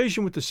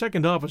conversation with the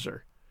second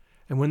officer,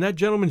 and when that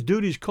gentleman's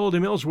duties called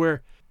him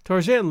elsewhere,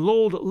 Tarzan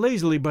lolled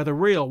lazily by the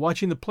rail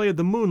watching the play of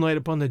the moonlight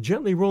upon the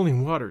gently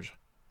rolling waters.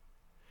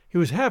 He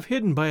was half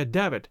hidden by a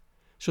davit,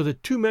 so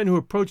that two men who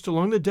approached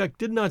along the deck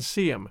did not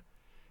see him,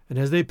 and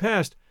as they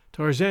passed,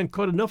 Tarzan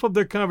caught enough of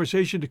their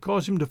conversation to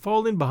cause him to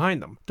fall in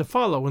behind them, to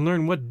follow and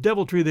learn what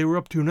deviltry they were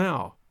up to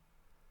now.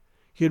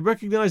 He had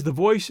recognized the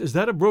voice as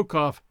that of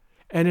Rokoff,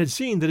 and had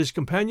seen that his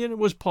companion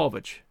was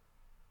Paulvitch.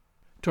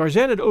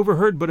 Tarzan had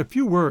overheard but a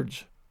few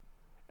words.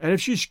 "And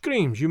if she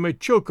screams, you may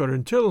choke her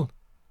until—"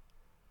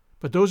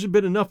 But those had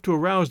been enough to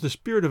arouse the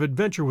spirit of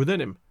adventure within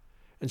him,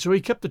 and so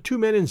he kept the two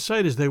men in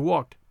sight as they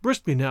walked,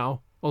 briskly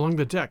now, along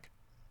the deck.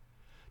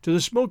 To the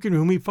smoking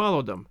room he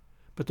followed them,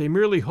 but they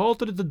merely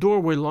halted at the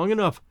doorway long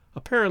enough,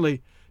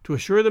 apparently, to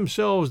assure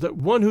themselves that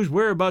one whose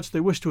whereabouts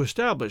they wished to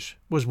establish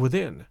was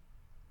within.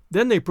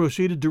 Then they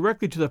proceeded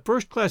directly to the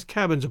first-class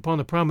cabins upon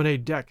the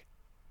promenade deck.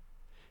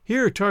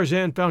 Here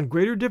Tarzan found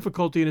greater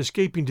difficulty in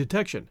escaping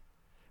detection,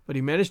 but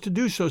he managed to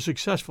do so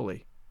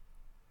successfully.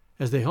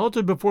 As they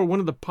halted before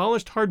one of the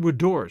polished hardwood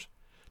doors,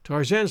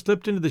 Tarzan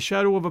slipped into the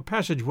shadow of a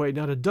passageway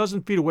not a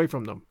dozen feet away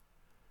from them.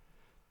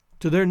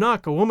 To their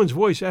knock a woman's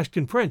voice asked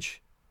in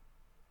French,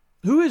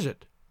 "Who is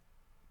it?"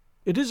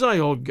 "It is I,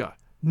 Olga,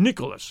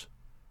 Nicholas,"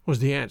 was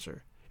the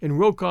answer, in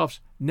Rokoff's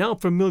now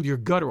familiar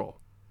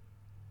guttural.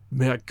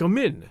 "May I come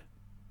in?"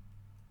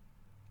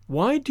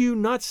 "Why do you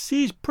not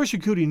cease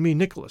persecuting me,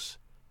 Nicholas?"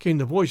 came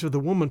the voice of the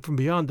woman from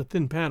beyond the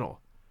thin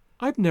panel.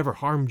 "I've never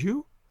harmed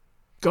you."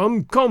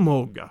 "Come, come,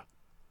 Olga,"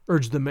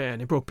 urged the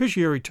man in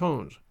propitiatory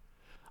tones.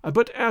 "I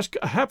but ask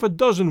half a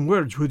dozen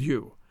words with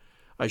you.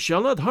 I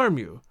shall not harm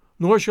you,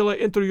 nor shall I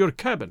enter your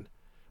cabin,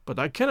 but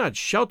I cannot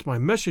shout my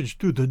message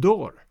through the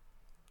door."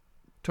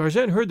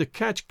 Tarzan heard the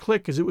catch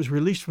click as it was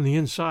released from the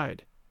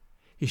inside.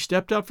 He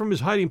stepped out from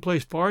his hiding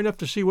place far enough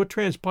to see what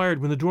transpired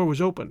when the door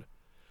was opened,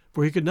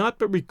 for he could not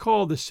but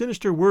recall the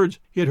sinister words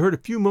he had heard a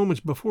few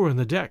moments before on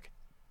the deck.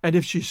 "And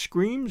if she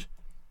screams,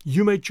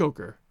 you may choke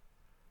her."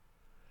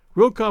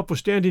 Rokoff was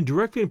standing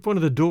directly in front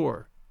of the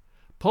door.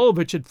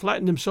 Paulvitch had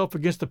flattened himself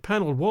against the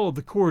paneled wall of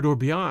the corridor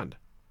beyond.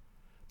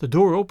 The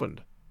door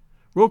opened.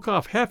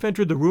 Rokoff half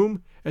entered the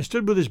room and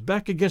stood with his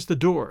back against the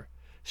door,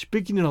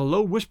 speaking in a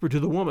low whisper to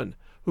the woman,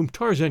 whom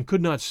Tarzan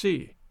could not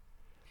see.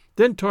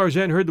 Then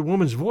Tarzan heard the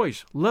woman's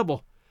voice,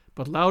 level,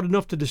 but loud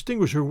enough to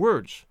distinguish her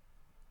words.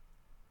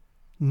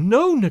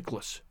 "No,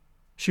 Nicholas,"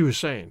 she was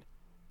saying.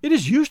 "It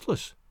is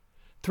useless.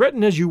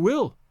 Threaten as you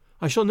will,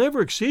 I shall never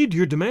accede to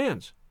your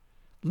demands.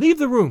 Leave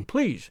the room,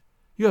 please.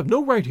 You have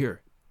no right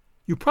here.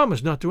 You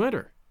promised not to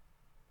enter."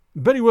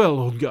 "Very well,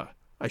 Olga.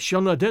 I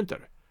shall not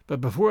enter,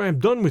 but before I am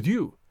done with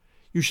you,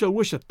 you shall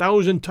wish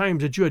 1,000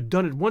 times that you had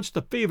done at once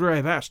the favor I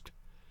have asked.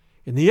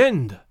 In the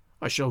end,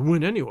 I shall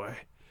win anyway.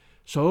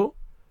 So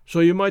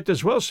you might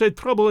as well save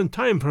trouble and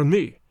time for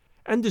me,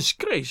 and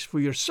disgrace for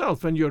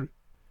yourself and your—"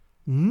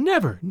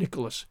 "Never,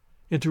 Nicholas,"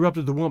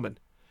 interrupted the woman,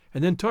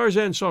 and then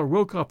Tarzan saw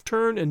Rokoff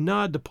turn and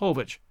nod to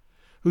Paulvitch,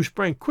 who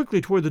sprang quickly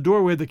toward the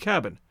doorway of the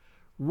cabin,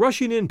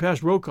 rushing in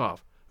past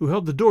Rokoff, who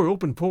held the door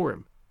open for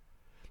him.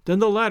 Then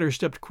the latter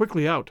stepped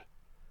quickly out.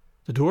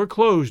 The door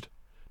closed.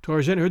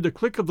 Tarzan heard the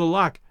click of the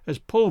lock as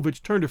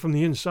Paulvitch turned it from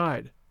the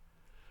inside.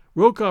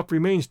 Rokoff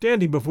remained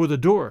standing before the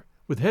door,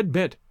 with head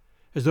bent,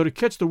 as though to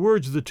catch the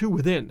words of the two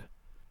within.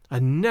 A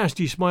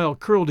nasty smile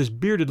curled his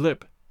bearded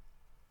lip.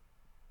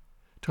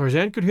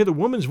 Tarzan could hear the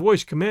woman's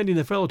voice commanding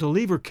the fellow to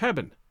leave her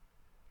cabin.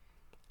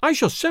 I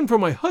shall send for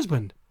my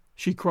husband,"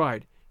 she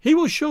cried. "He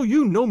will show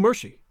you no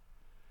mercy."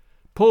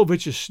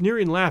 Paulvitch's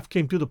sneering laugh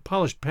came through the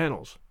polished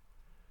panels.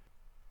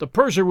 "The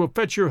purser will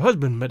fetch your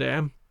husband,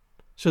 madame,"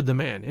 said the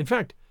man. "In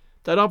fact,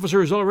 that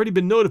officer has already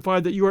been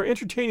notified that you are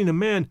entertaining a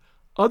man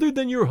other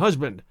than your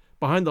husband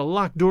behind the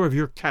locked door of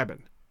your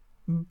cabin."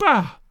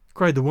 "Bah!"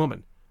 cried the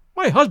woman.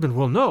 "My husband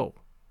will know."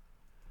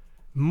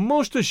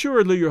 "Most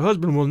assuredly your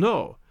husband will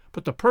know,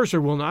 but the purser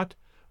will not,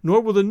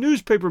 nor will the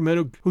newspaper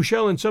men who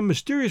shall in some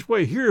mysterious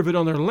way hear of it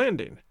on their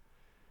landing.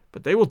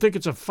 But they will think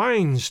it's a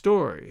fine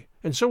story,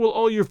 and so will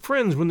all your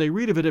friends when they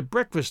read of it at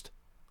breakfast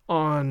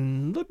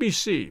on, let me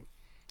see,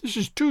 this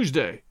is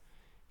Tuesday.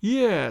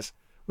 Yes,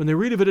 when they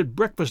read of it at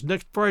breakfast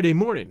next Friday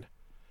morning.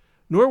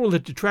 Nor will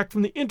it detract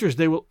from the interest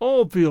they will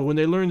all feel when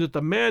they learn that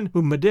the man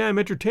whom Madame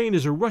entertained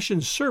is a Russian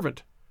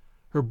servant,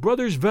 her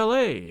brother's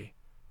valet,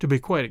 to be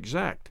quite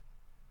exact."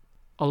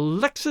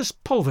 "Alexis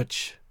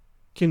Paulvitch,"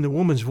 came the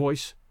woman's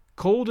voice,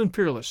 cold and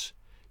fearless,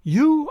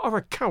 "you are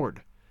a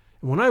coward,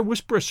 and when I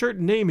whisper a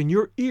certain name in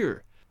your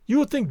ear, you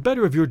will think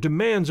better of your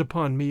demands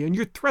upon me and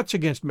your threats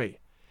against me,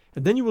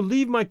 and then you will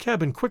leave my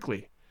cabin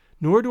quickly,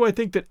 nor do I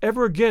think that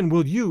ever again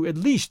will you, at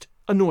least,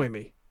 annoy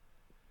me."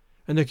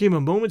 And there came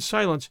a moment's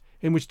silence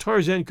in which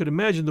Tarzan could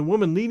imagine the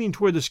woman leaning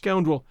toward the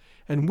scoundrel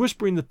and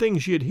whispering the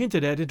things she had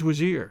hinted at into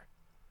his ear.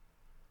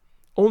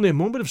 Only a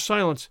moment of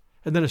silence,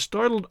 and then a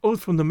startled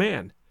oath from the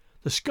man,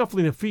 the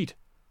scuffling of feet,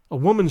 a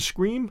woman's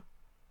scream,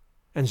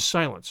 and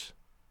silence.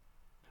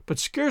 But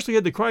scarcely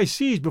had the cry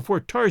ceased before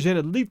Tarzan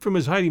had leaped from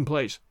his hiding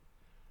place.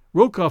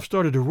 Rokoff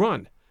started to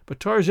run, but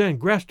Tarzan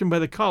grasped him by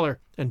the collar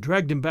and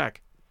dragged him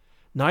back.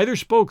 Neither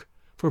spoke,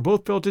 for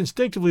both felt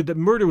instinctively that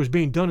murder was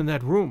being done in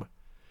that room,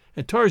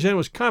 and Tarzan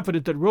was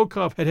confident that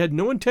Rokoff had had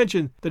no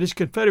intention that his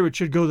confederate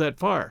should go that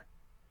far.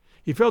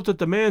 He felt that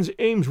the man's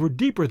aims were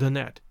deeper than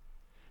that,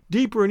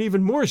 deeper and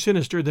even more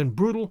sinister than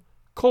brutal,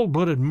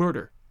 cold-blooded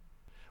murder.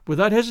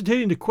 Without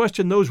hesitating to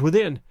question those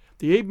within,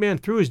 the ape-man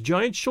threw his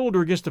giant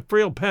shoulder against the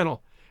frail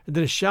panel, and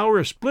in a shower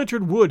of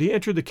splintered wood he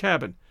entered the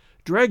cabin,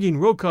 dragging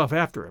Rokoff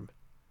after him.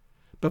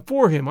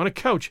 Before him, on a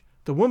couch,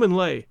 the woman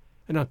lay,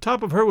 and on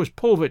top of her was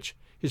Paulvitch,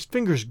 his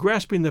fingers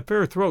grasping the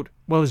fair throat,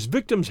 while his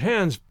victim's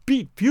hands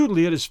beat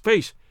futilely at his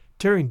face,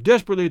 tearing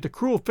desperately at the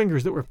cruel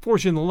fingers that were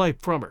forcing the life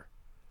from her.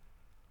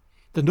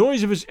 The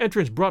noise of his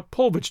entrance brought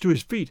Paulvitch to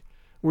his feet,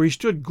 where he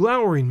stood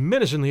glowering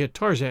menacingly at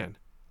Tarzan.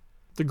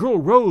 The girl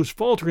rose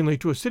falteringly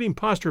to a sitting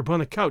posture upon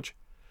the couch.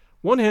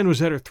 One hand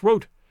was at her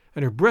throat,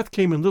 and her breath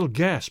came in little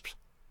gasps.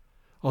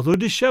 Although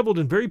disheveled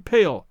and very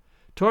pale,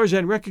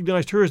 Tarzan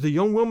recognized her as the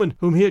young woman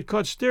whom he had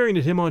caught staring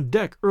at him on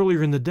deck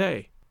earlier in the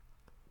day.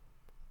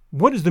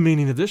 "What is the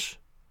meaning of this?"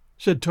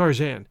 said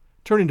Tarzan,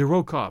 turning to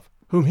Rokoff,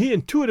 whom he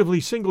intuitively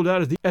singled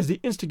out as the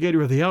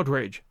instigator of the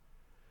outrage.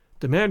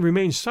 The man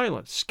remained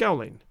silent,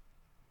 scowling.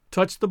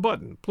 "Touch the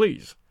button,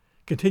 please,"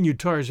 continued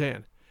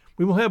Tarzan.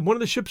 "We will have one of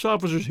the ship's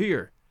officers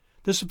here.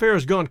 This affair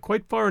has gone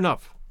quite far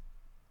enough."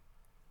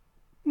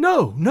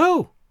 "No,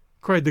 no!"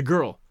 cried the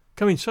girl,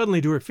 coming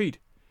suddenly to her feet.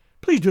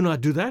 "Please do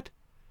not do that.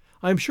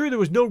 I am sure there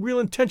was no real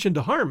intention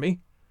to harm me.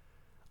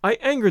 I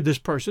angered this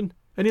person,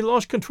 and he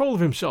lost control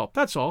of himself,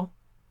 that's all.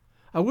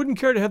 I wouldn't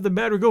care to have the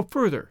matter go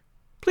further.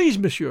 Please,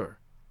 monsieur."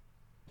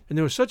 And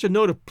there was such a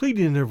note of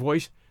pleading in her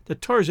voice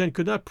that Tarzan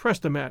could not press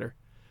the matter,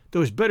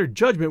 though his better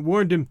judgment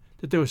warned him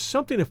that there was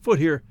something afoot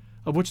here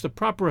of which the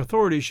proper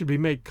authorities should be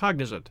made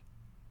cognizant.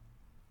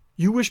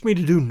 "You wish me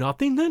to do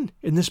nothing, then,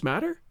 in this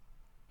matter?"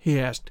 he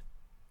asked.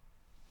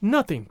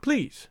 "Nothing,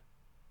 please,"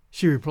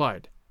 she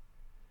replied.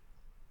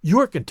 "You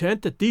are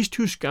content that these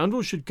two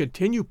scoundrels should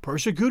continue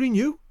persecuting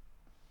you?"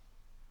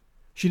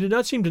 She did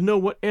not seem to know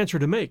what answer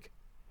to make,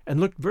 and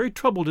looked very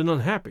troubled and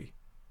unhappy.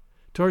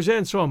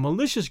 Tarzan saw a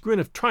malicious grin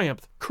of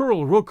triumph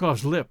curl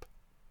Rokoff's lip.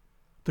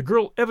 The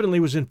girl evidently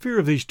was in fear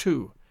of these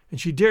two, and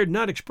she dared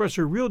not express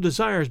her real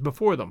desires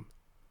before them.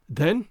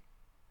 "Then,"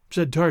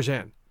 said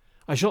Tarzan,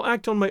 "I shall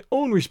act on my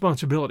own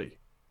responsibility.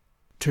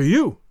 To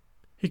you,"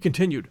 he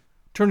continued,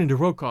 turning to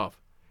Rokoff,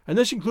 "and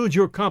this includes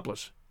your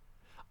accomplice.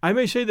 I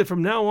may say that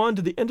from now on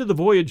to the end of the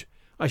voyage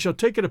I shall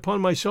take it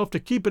upon myself to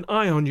keep an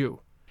eye on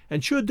you,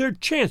 and should there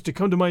chance to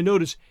come to my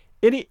notice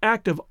any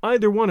act of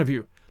either one of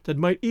you that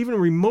might even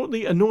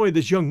remotely annoy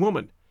this young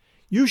woman,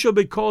 you shall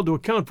be called to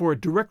account for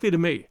it directly to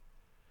me.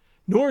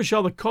 Nor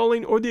shall the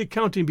calling or the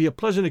accounting be a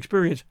pleasant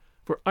experience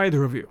for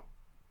either of you.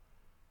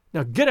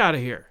 Now get out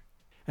of here!"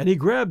 And he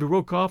grabbed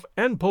Rokoff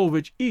and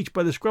Paulvitch each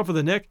by the scruff of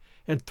the neck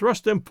and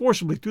thrust them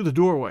forcibly through the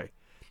doorway,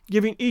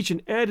 giving each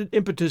an added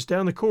impetus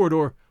down the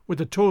corridor with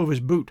the toe of his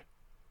boot.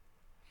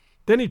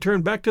 Then he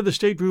turned back to the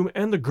stateroom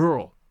and the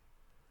girl.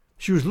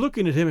 She was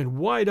looking at him in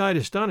wide-eyed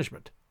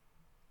astonishment.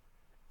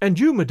 "And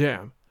you,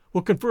 madame,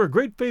 will confer a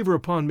great favor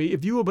upon me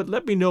if you will but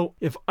let me know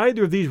if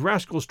either of these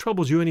rascals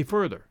troubles you any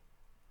further."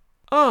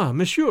 "Ah,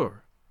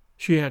 monsieur,"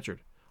 she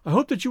answered, "I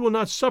hope that you will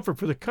not suffer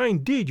for the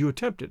kind deed you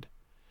attempted.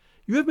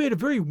 You have made a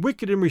very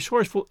wicked and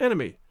resourceful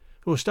enemy,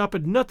 who will stop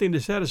at nothing to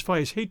satisfy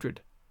his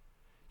hatred.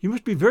 You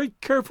must be very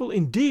careful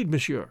indeed,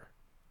 monsieur."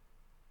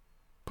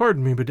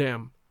 "Pardon me,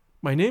 madame.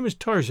 My name is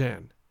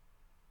Tarzan."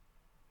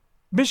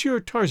 "Monsieur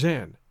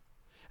Tarzan,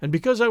 and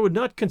because I would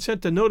not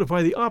consent to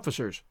notify the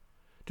officers.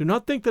 Do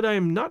not think that I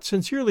am not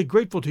sincerely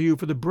grateful to you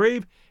for the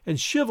brave and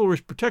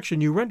chivalrous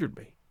protection you rendered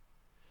me.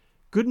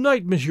 Good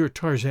night, Monsieur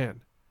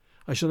Tarzan.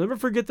 I shall never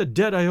forget the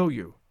debt I owe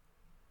you."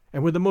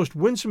 And with the most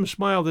winsome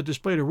smile that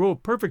displayed a row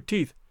of perfect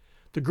teeth,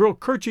 the girl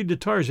curtsied to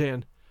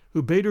Tarzan,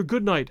 who bade her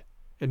good night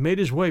and made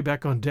his way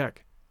back on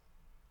deck.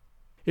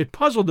 It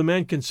puzzled the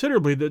man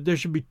considerably that there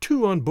should be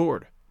two on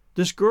board,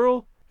 this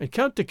girl and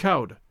Count de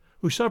Coude,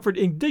 who suffered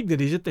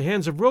indignities at the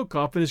hands of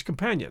Rokoff and his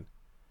companion,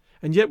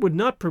 and yet would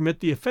not permit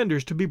the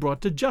offenders to be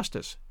brought to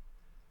justice.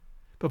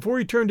 Before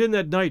he turned in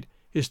that night,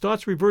 his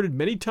thoughts reverted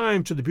many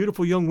times to the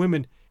beautiful young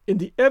women in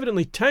the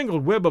evidently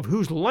tangled web of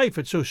whose life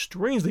had so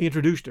strangely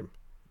introduced him.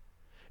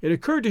 It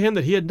occurred to him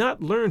that he had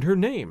not learned her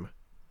name.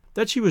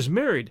 That she was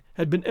married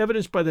had been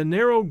evidenced by the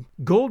narrow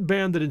gold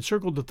band that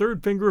encircled the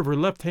third finger of her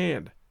left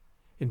hand.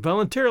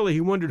 Involuntarily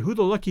he wondered who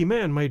the lucky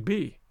man might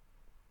be.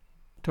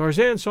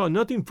 Tarzan saw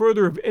nothing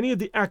further of any of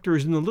the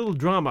actors in the little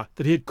drama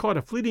that he had caught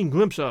a fleeting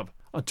glimpse of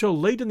until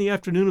late in the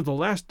afternoon of the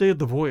last day of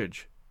the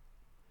voyage.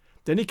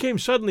 Then he came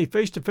suddenly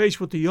face to face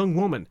with the young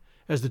woman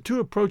as the two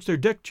approached their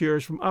deck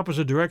chairs from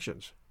opposite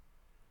directions.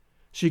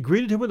 She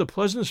greeted him with a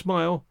pleasant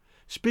smile,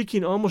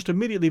 speaking almost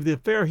immediately of the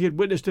affair he had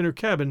witnessed in her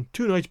cabin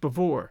 2 nights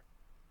before.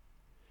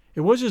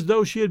 It was as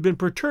though she had been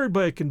perturbed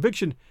by a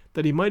conviction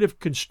that he might have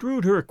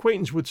construed her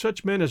acquaintance with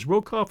such men as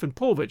Rokoff and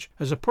Pulvich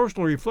as a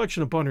personal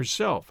reflection upon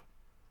herself.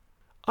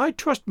 "I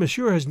trust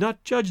Monsieur has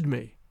not judged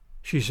me,"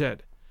 she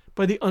said,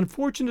 "by the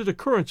unfortunate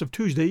occurrence of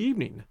Tuesday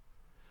evening.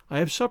 I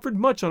have suffered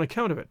much on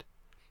account of it.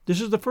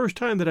 This is the first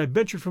time that I have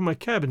ventured from my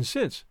cabin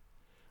since.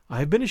 I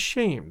have been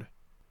ashamed,"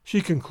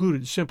 she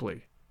concluded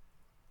simply.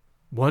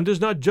 "One does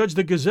not judge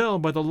the gazelle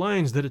by the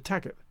lions that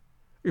attack it,"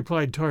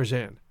 replied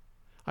Tarzan.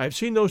 "I have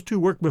seen those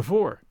two work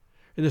before,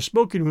 in the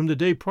smoking room the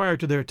day prior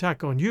to their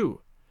attack on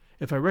you,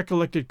 if I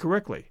recollect it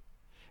correctly,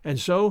 and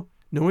so,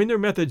 knowing their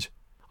methods,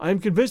 I am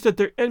convinced that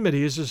their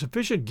enmity is a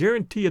sufficient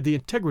guarantee of the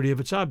integrity of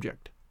its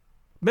object.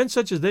 Men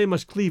such as they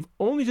must cleave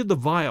only to the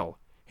vile,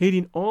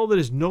 hating all that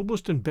is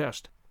noblest and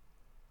best."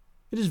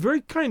 "It is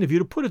very kind of you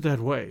to put it that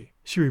way,"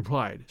 she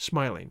replied,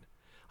 smiling.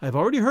 "I have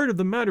already heard of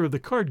the matter of the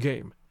card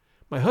game.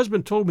 My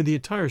husband told me the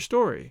entire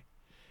story.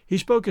 He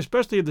spoke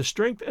especially of the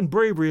strength and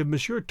bravery of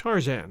Monsieur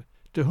Tarzan,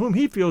 to whom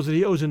he feels that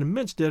he owes an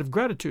immense debt of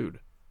gratitude."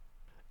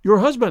 "Your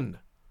husband?"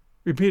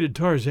 repeated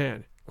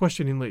Tarzan,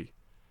 questioningly.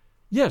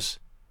 "Yes,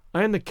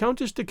 I am the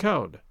Countess de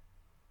Coude."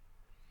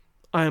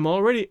 "I am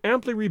already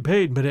amply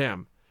repaid,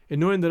 madame, in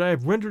knowing that I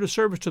have rendered a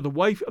service to the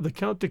wife of the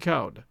Count de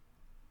Coude."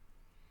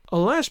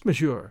 "Alas,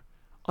 monsieur,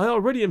 I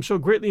already am so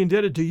greatly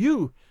indebted to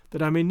you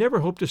that I may never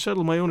hope to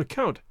settle my own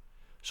account,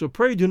 so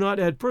pray do not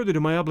add further to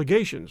my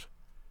obligations."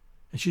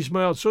 And she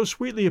smiled so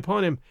sweetly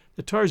upon him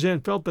that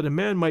Tarzan felt that a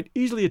man might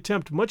easily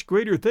attempt much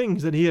greater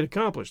things than he had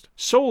accomplished,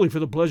 solely for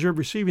the pleasure of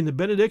receiving the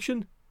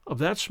benediction of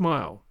that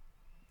smile.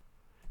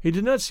 He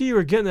did not see her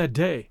again that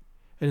day,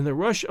 and in the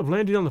rush of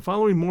landing on the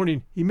following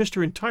morning he missed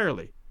her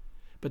entirely.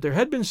 But there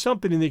had been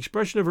something in the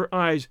expression of her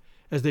eyes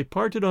as they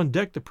parted on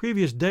deck the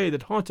previous day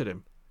that haunted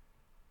him.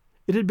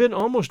 It had been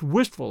almost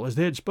wistful as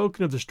they had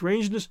spoken of the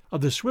strangeness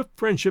of the swift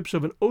friendships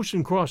of an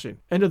ocean crossing,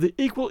 and of the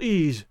equal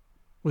ease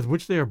with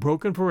which they are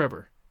broken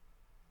forever.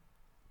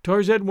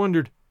 Tarzan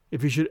wondered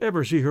if he should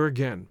ever see her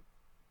again.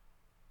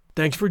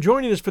 Thanks for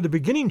joining us for the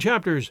beginning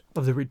chapters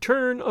of The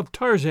Return of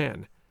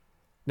Tarzan.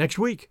 Next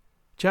week,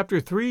 Chapter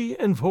 3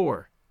 and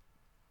 4.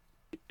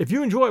 If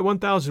you enjoy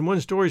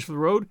 1001 Stories for the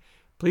Road,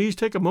 please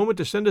take a moment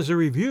to send us a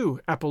review,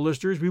 Apple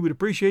listeners. We would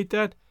appreciate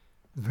that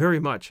very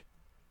much.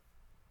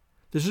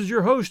 This is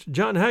your host,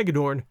 John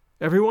Hagedorn.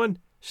 Everyone,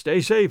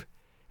 stay safe,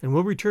 and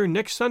we'll return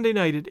next Sunday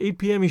night at 8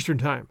 p.m. Eastern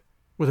Time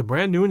with a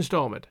brand new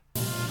installment.